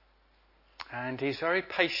 And he's very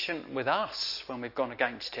patient with us when we've gone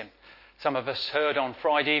against him. Some of us heard on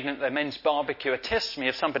Friday evening at the men's barbecue a testimony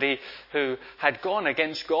of somebody who had gone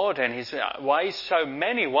against God and his ways, so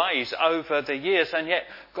many ways over the years, and yet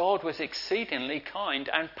God was exceedingly kind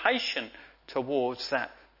and patient towards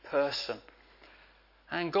that person.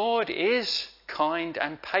 And God is kind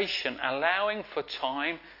and patient, allowing for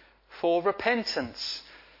time for repentance.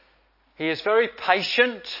 He is very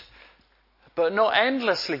patient, but not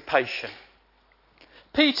endlessly patient.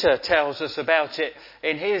 Peter tells us about it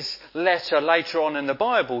in his letter later on in the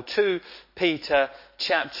Bible, 2 Peter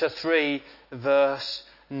chapter 3 verse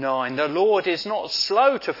 9. The Lord is not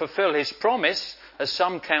slow to fulfill his promise, as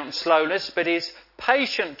some count slowness, but is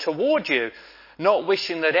patient toward you, not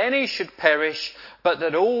wishing that any should perish, but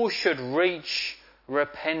that all should reach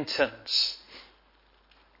repentance.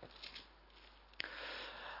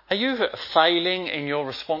 Are you failing in your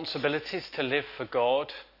responsibilities to live for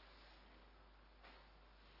God?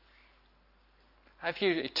 Have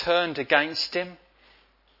you turned against Him?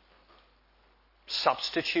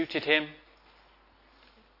 Substituted Him?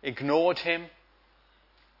 Ignored Him?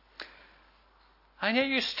 And yet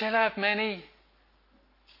you still have many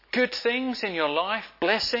good things in your life,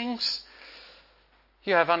 blessings.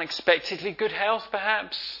 You have unexpectedly good health,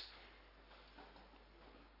 perhaps.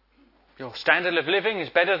 Your standard of living is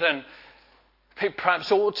better than it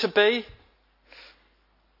perhaps ought to be.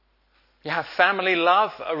 You have family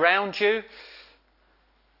love around you.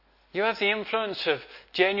 You have the influence of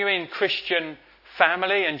genuine Christian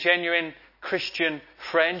family and genuine Christian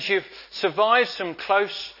friends. You've survived some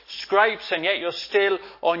close scrapes and yet you're still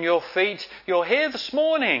on your feet. You're here this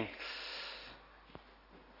morning.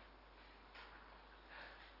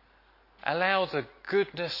 Allow the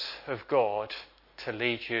goodness of God to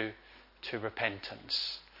lead you to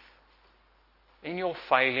repentance. In your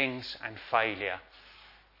failings and failure,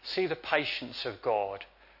 see the patience of God.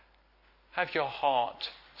 Have your heart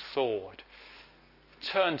thawed.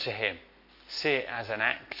 Turn to Him. See it as an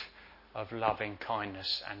act of loving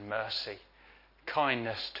kindness and mercy.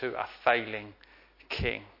 Kindness to a failing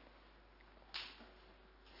king.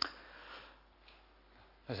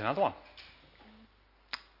 There's another one.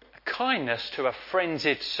 Kindness to a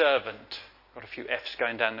frenzied servant. Got a few F's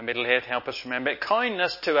going down the middle here to help us remember it.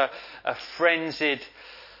 Kindness to a frenzied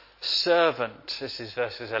servant. This is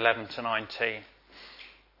verses 11 to 19.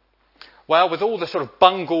 Well, with all the sort of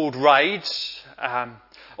bungled raids,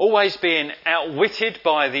 always being outwitted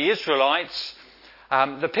by the Israelites,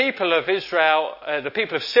 the people of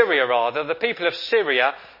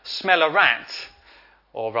Syria smell a rat,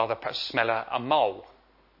 or rather perhaps smell a mole.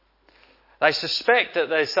 They suspect that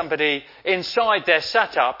there's somebody inside their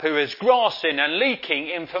setup who is grasping and leaking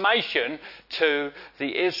information to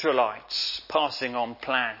the Israelites, passing on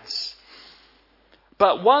plans.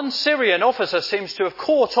 But one Syrian officer seems to have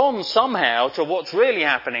caught on somehow to what's really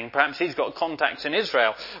happening. Perhaps he's got contacts in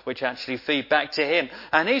Israel which actually feed back to him.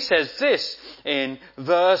 And he says this in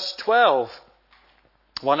verse 12.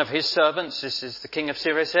 One of his servants, this is the king of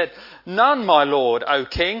Syria, said, "None, my lord, O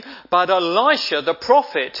king, but Elisha the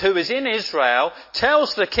prophet who is in Israel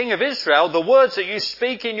tells the king of Israel the words that you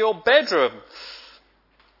speak in your bedroom."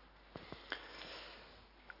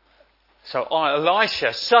 So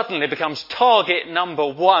Elisha suddenly becomes target number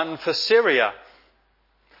one for Syria.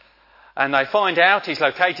 And they find out he's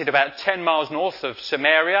located about 10 miles north of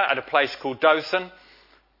Samaria at a place called Dothan.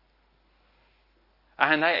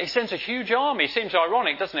 And he sends a huge army. Seems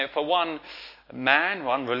ironic, doesn't it, for one man,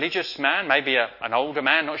 one religious man, maybe an older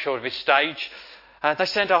man, not sure of his stage. They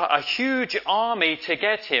send a huge army to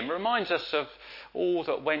get him. Reminds us of all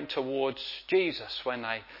that went towards Jesus when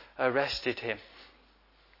they arrested him.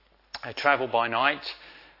 They travel by night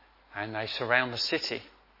and they surround the city.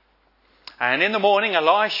 And in the morning,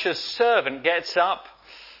 Elisha's servant gets up.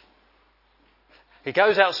 He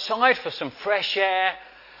goes outside for some fresh air.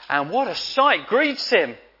 And what a sight greets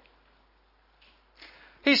him.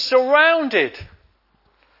 He's surrounded.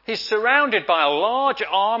 He's surrounded by a large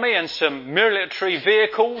army and some military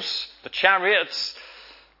vehicles, the chariots.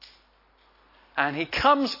 And he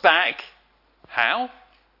comes back, how?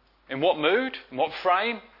 In what mood? In what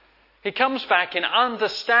frame? He comes back in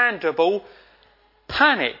understandable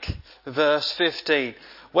panic. Verse 15.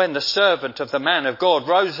 When the servant of the man of God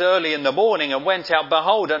rose early in the morning and went out,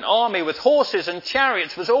 behold, an army with horses and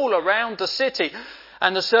chariots was all around the city.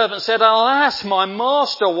 And the servant said, "Alas, my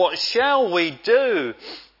master, what shall we do?"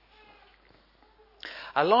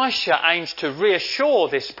 Elisha aims to reassure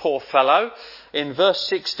this poor fellow. In verse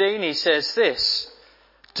 16 he says this,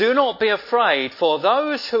 "Do not be afraid, for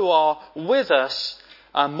those who are with us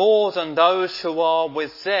are more than those who are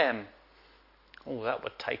with them." Oh, that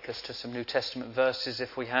would take us to some New Testament verses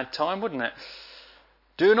if we had time, wouldn't it?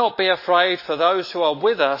 "Do not be afraid, for those who are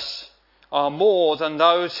with us are more than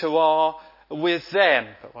those who are with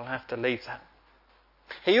them." But we'll have to leave that.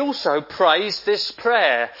 He also prays this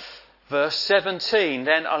prayer. Verse 17,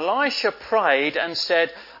 "Then Elisha prayed and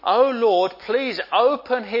said, O Lord, please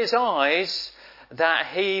open his eyes that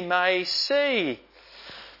he may see."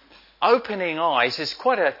 Opening eyes is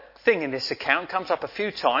quite a thing in this account, comes up a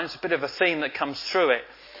few times, a bit of a theme that comes through it.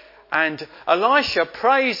 And Elisha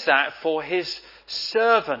prays that for his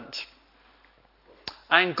servant.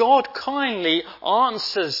 And God kindly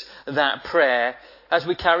answers that prayer as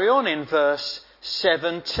we carry on in verse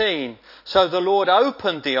 17. So the Lord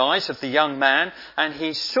opened the eyes of the young man, and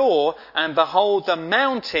he saw, and behold, the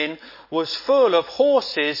mountain was full of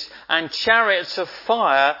horses and chariots of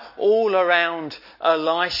fire all around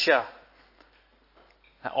Elisha.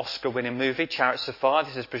 That Oscar-winning movie, Chariots of Fire,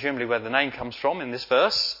 this is presumably where the name comes from in this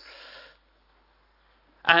verse.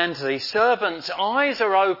 And the servant's eyes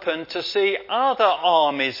are open to see other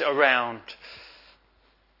armies around.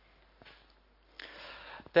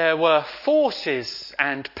 There were forces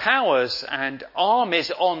and powers and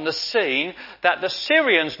armies on the scene that the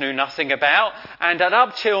Syrians knew nothing about, and that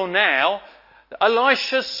up till now,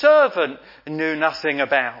 Elisha's servant knew nothing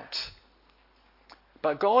about.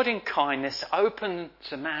 But God in kindness opens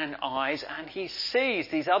a man's eyes, and he sees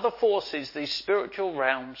these other forces, these spiritual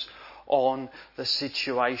realms on the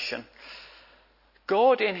situation.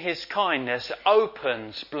 God in his kindness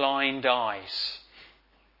opens blind eyes.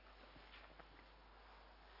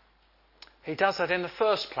 He does that in the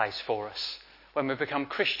first place for us when we become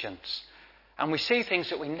Christians. And we see things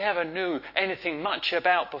that we never knew anything much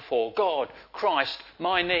about before. God, Christ,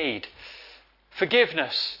 my need,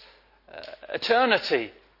 forgiveness,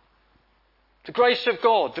 eternity, the grace of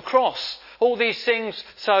God, the cross, all these things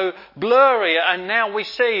so blurry, and now we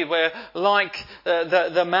see we're like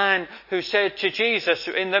the man who said to Jesus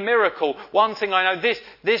in the miracle, one thing I know,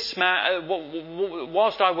 this man,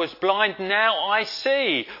 whilst I was blind, now I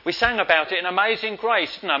see. We sang about it in Amazing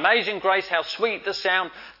Grace. Amazing Grace, how sweet the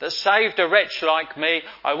sound that saved a wretch like me.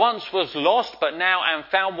 I once was lost, but now am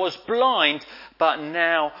found, was blind, but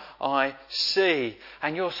now I see.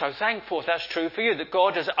 And you're so thankful if that's true for you, that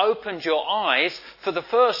God has opened your eyes for the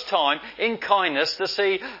first time in kindness to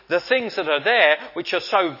see the things that are there, which are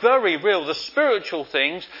so very real, the spiritual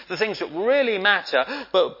things, the things that really matter,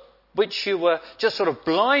 but which you were just sort of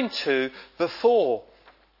blind to before.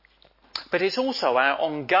 But it's also our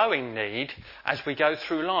ongoing need as we go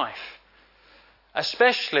through life,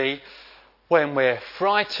 especially when we're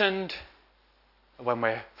frightened, when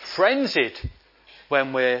we're frenzied,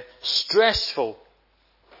 when we're stressful.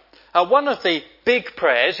 One of the big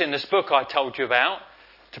prayers in this book I told you about,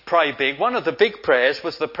 to pray big, one of the big prayers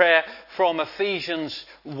was the prayer from Ephesians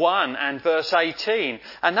 1 and verse 18.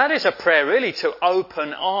 And that is a prayer really to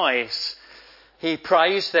open eyes. He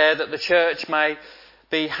prays there that the church may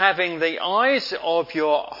be having the eyes of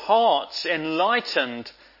your hearts enlightened,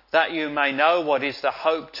 that you may know what is the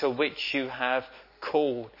hope to which you have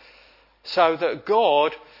called. So that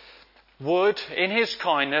God would, in his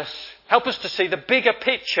kindness, help us to see the bigger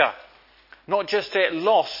picture, not just get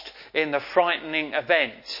lost in the frightening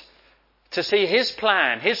event. To see his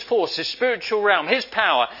plan, his force, his spiritual realm, his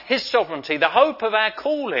power, his sovereignty, the hope of our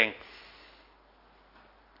calling.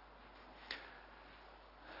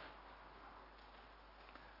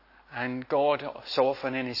 And God, so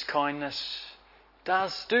often in his kindness,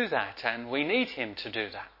 does do that, and we need him to do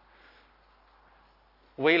that.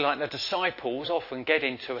 We, like the disciples, often get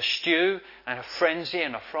into a stew and a frenzy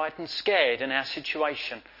and are frightened, scared in our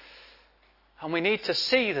situation. And we need to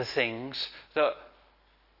see the things that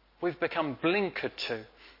we've become blinkered to.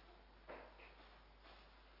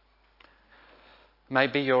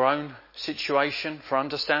 Maybe your own situation, for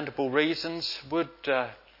understandable reasons, would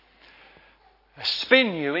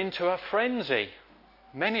spin you into a frenzy.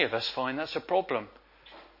 Many of us find that's a problem.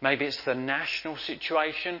 Maybe it's the national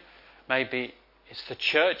situation, maybe it's the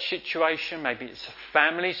church situation, maybe it's a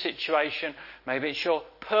family situation, maybe it's your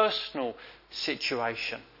personal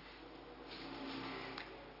situation.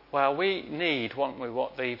 Well, we need, won't we,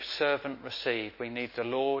 what the servant received. We need the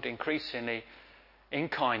Lord increasingly in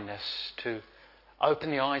kindness to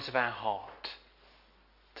open the eyes of our heart,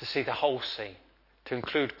 to see the whole scene, to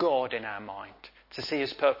include God in our mind, to see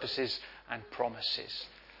his purposes and promises.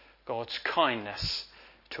 God's kindness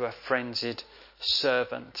to a frenzied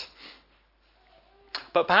servant.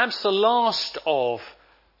 But perhaps the last of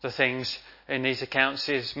the things in these accounts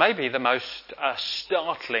is maybe the most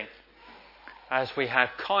startling, as we have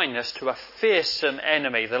kindness to a fearsome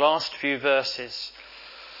enemy. The last few verses.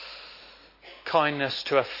 Kindness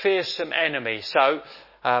to a fearsome enemy. So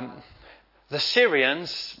the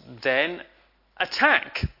Syrians then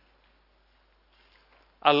attack.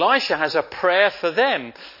 Elisha has a prayer for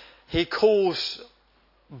them. He calls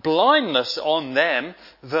blindness on them,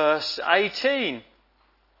 verse 18.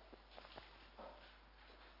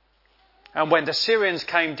 And when the Syrians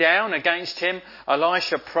came down against him,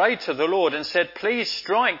 Elisha prayed to the Lord and said, "Please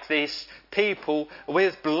strike these people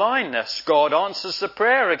with blindness. God answers the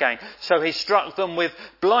prayer again. So he struck them with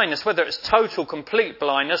blindness, whether it's total, complete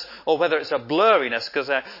blindness or whether it's a blurriness, because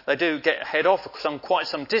they do head off quite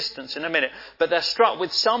some distance in a minute. But they're struck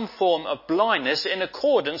with some form of blindness in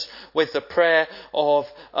accordance with the prayer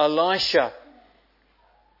of Elisha.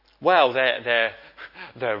 Well,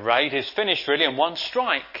 their raid is finished really in one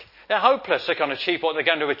strike. They're hopeless. They can't achieve what they're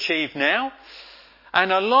going to achieve now. And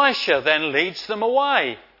Elisha then leads them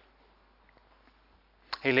away.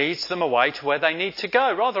 He leads them away to where they need to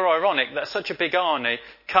go. Rather ironic that such a big army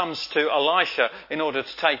comes to Elisha in order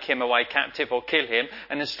to take him away captive or kill him.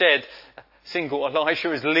 And instead, single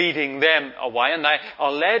Elisha is leading them away. And they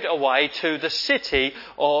are led away to the city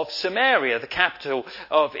of Samaria, the capital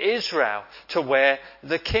of Israel, to where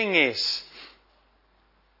the king is.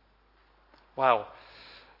 Well,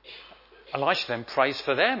 Elisha then prays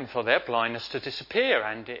for them, for their blindness to disappear,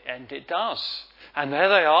 and it does. And there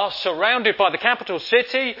they are, surrounded by the capital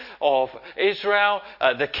city of Israel,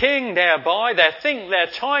 the king nearby. They think their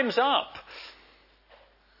time's up.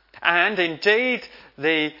 And indeed,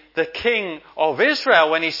 the king of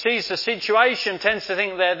Israel, when he sees the situation, tends to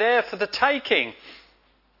think they're there for the taking.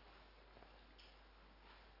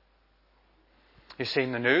 You've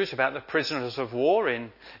seen the news about the prisoners of war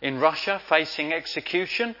in Russia facing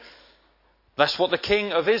execution. That's what the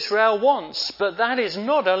king of Israel wants. But that is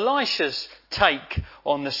not Elisha's take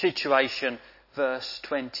on the situation. Verse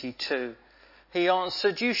 22. He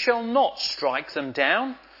answered, "You shall not strike them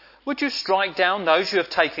down. Would you strike down those you have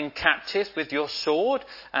taken captive with your sword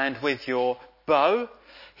and with your bow?"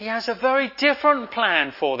 He has a very different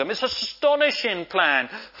plan for them. It's an astonishing plan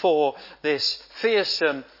for this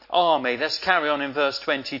fearsome army. Let's carry on in verse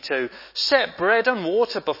 22. "Set bread and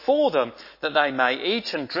water before them, that they may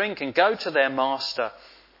eat and drink and go to their master."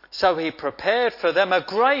 So he prepared for them a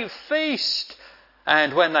great feast.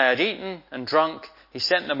 And when they had eaten and drunk, he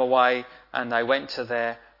sent them away, and they went to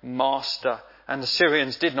their master. And the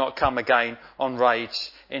Syrians did not come again on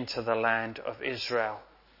raids into the land of Israel.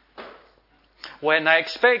 When they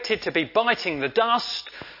expected to be biting the dust,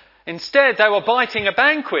 instead they were biting a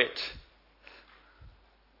banquet.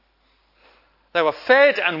 They were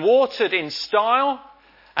fed and watered in style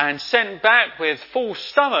and sent back with full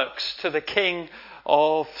stomachs to the king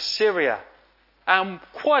of Syria. And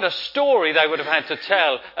quite a story they would have had to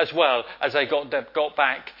tell as well as they got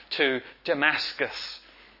back to Damascus.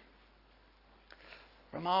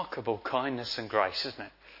 Remarkable kindness and grace, isn't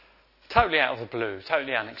it? Totally out of the blue,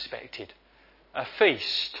 totally unexpected. A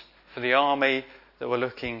feast for the army that were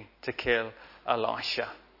looking to kill Elisha.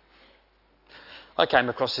 I came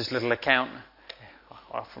across this little account.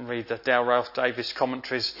 I often read the Dale Ralph Davis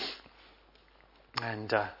commentaries, and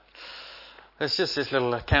there's just this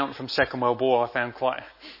little account from Second World War I found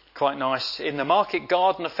quite nice. In the Market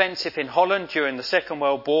Garden offensive in Holland during the Second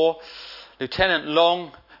World War, Lieutenant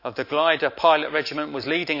Long of the Glider Pilot Regiment was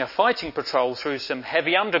leading a fighting patrol through some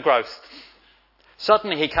heavy undergrowth.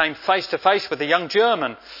 Suddenly he came face to face with a young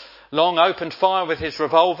German. Long opened fire with his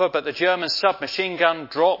revolver, but the German submachine gun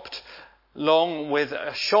dropped Long with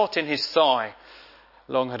a shot in his thigh.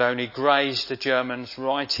 Long had only grazed the German's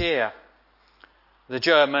right ear. The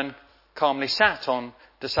German calmly sat on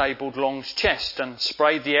disabled Long's chest and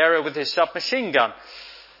sprayed the area with his submachine gun.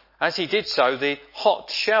 As he did so, the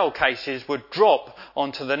hot shell cases would drop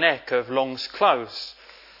onto the neck of Long's clothes.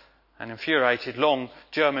 An infuriated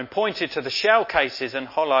German pointed to the shell cases and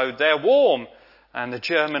holloed, "They're warm." And the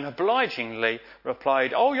German obligingly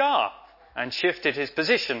replied, "Oh yeah," and shifted his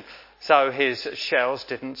position so his shells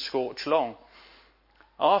didn't scorch Long.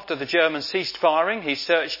 After the German ceased firing, he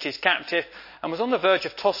searched his captive and was on the verge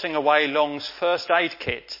of tossing away Long's first aid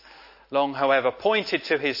kit. Long, however, pointed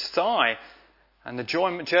to his thigh, and the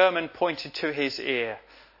German pointed to his ear.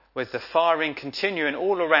 With the firing continuing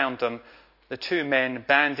all around them, the two men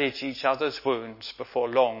bandaged each other's wounds before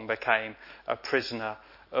Long became a prisoner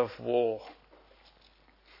of war.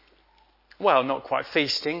 Well, not quite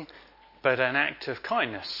feasting, but an act of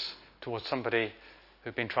kindness towards somebody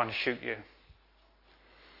who'd been trying to shoot you.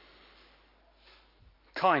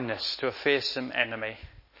 Kindness to a fearsome enemy.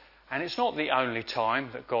 And it's not the only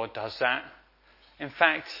time that God does that. In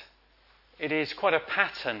fact, it is quite a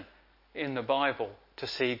pattern in the Bible to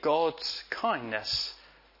see God's kindness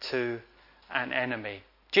to an enemy.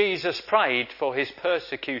 Jesus prayed for his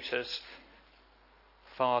persecutors.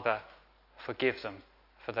 "Father, forgive them,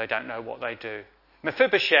 for they don't know what they do."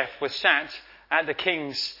 Mephibosheth was sat at the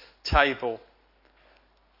king's table.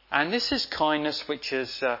 And this is kindness which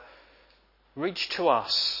has reached to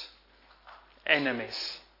us,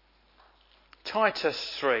 enemies.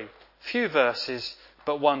 Titus 3, few verses,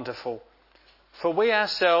 but wonderful. For we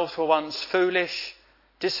ourselves were once foolish,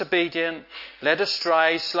 disobedient, led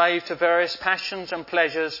astray, slave to various passions and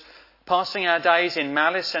pleasures, passing our days in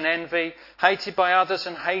malice and envy, hated by others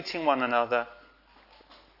and hating one another.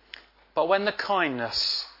 But when the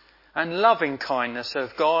kindness and loving kindness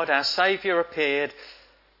of God, our Saviour, appeared,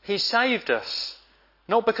 He saved us,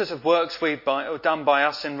 not because of works we've done by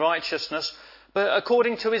us in righteousness, but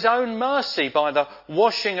according to His own mercy by the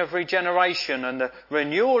washing of regeneration and the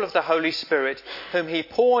renewal of the Holy Spirit, whom He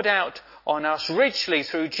poured out on us richly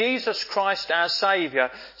through Jesus Christ our Saviour,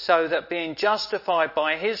 so that being justified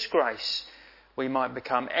by His grace, we might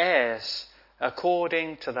become heirs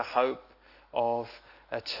according to the hope of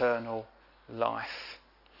eternal life.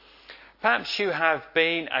 Perhaps you have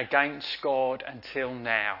been against God until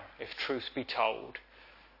now, if truth be told.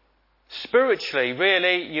 Spiritually,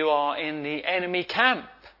 really, you are in the enemy camp.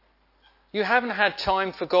 You haven't had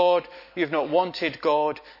time for God. You've not wanted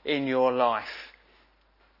God in your life.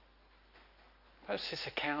 Perhaps this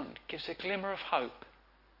account gives a glimmer of hope.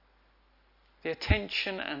 The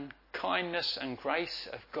attention and kindness and grace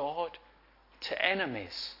of God to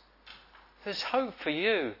enemies. There's hope for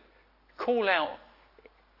you. Call out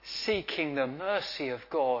seeking the mercy of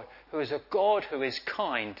God, who is a God who is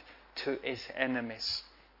kind to His enemies.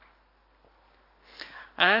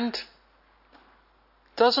 And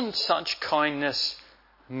doesn't such kindness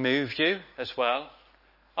move you as well?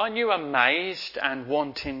 Aren't you amazed and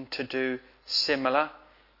wanting to do similar?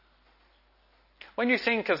 When you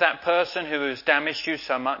think of that person who has damaged you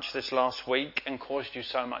so much this last week and caused you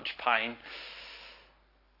so much pain,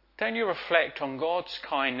 don't you reflect on God's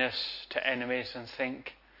kindness to enemies and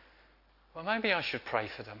think, well, maybe I should pray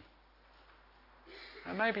for them.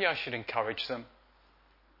 And maybe I should encourage them.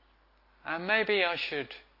 And maybe I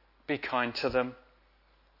should be kind to them.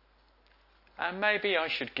 And maybe I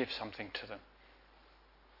should give something to them.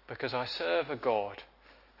 Because I serve a God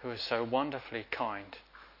who is so wonderfully kind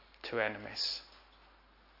to enemies.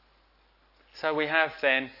 So we have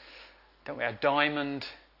then, don't we, a diamond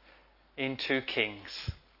in 2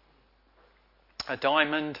 Kings. A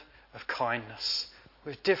diamond of kindness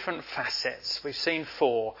with different facets. We've seen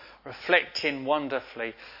 4, reflecting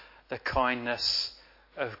wonderfully the kindness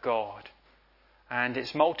of God. And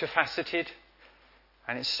it's multifaceted,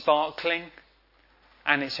 and it's sparkling,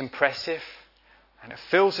 and it's impressive, and it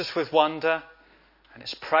fills us with wonder, and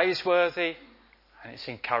it's praiseworthy, and it's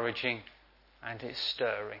encouraging, and it's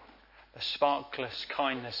stirring. The sparkless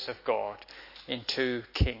kindness of God in 2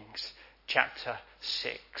 Kings, chapter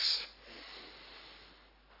 6.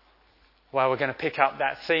 Well, we're going to pick up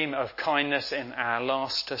that theme of kindness in our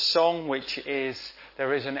last song, which is,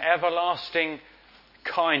 there is an everlasting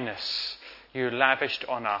kindness you lavished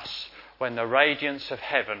on us when the radiance of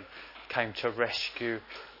heaven came to rescue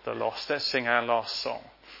the lost. Let's sing our last song.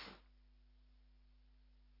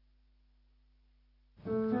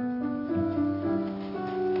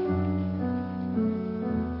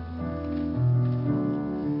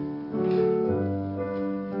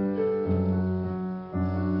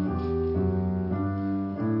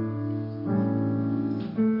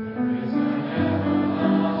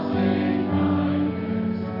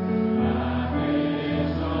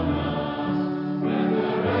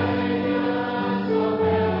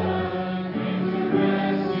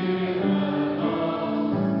 Rest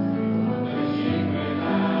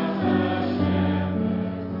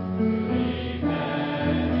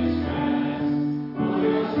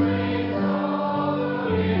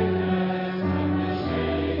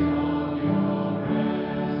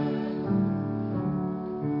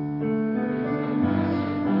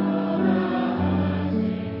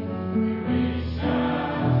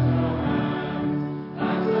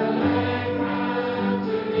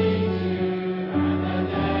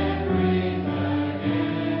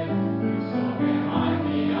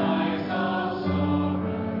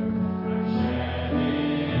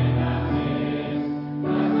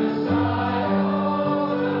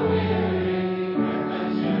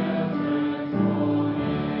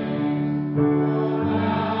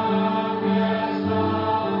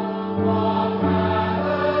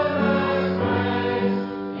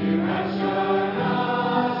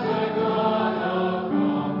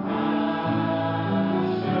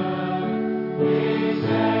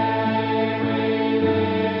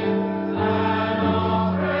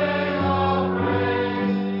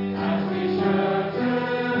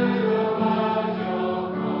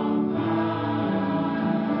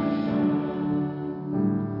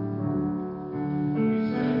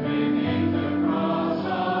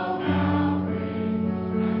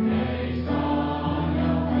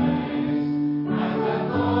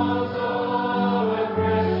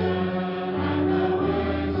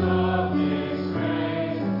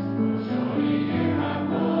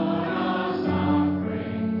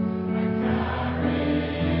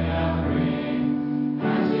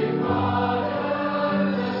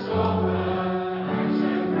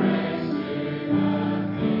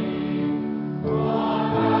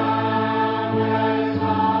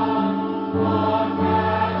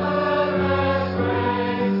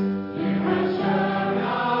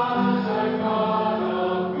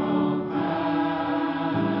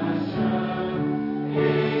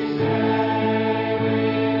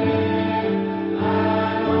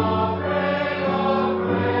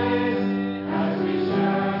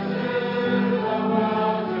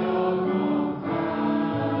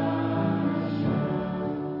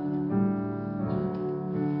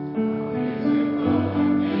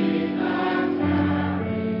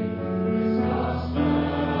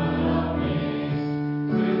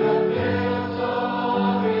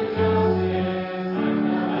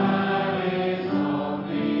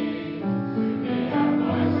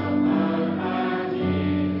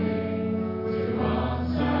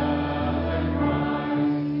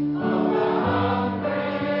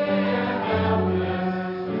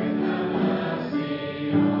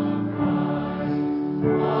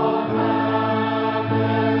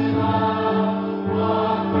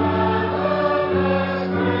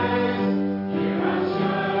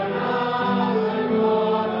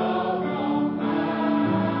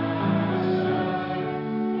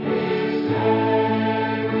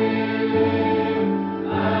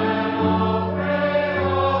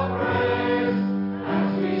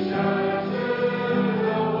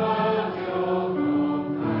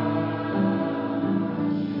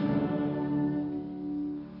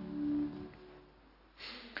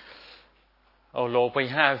Oh Lord, we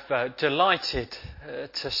have delighted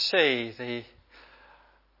to see the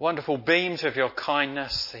wonderful beams of your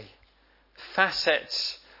kindness, the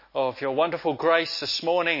facets of your wonderful grace this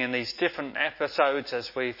morning in these different episodes as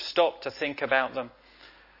we've stopped to think about them.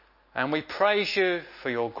 And we praise you for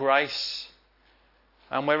your grace.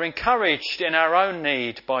 And we're encouraged in our own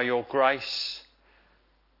need by your grace.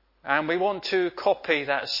 And we want to copy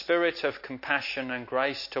that spirit of compassion and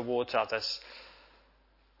grace towards others.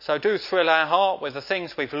 So do thrill our heart with the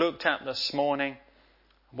things we've looked at this morning.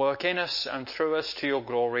 Work in us and through us to your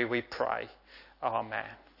glory, we pray. Amen.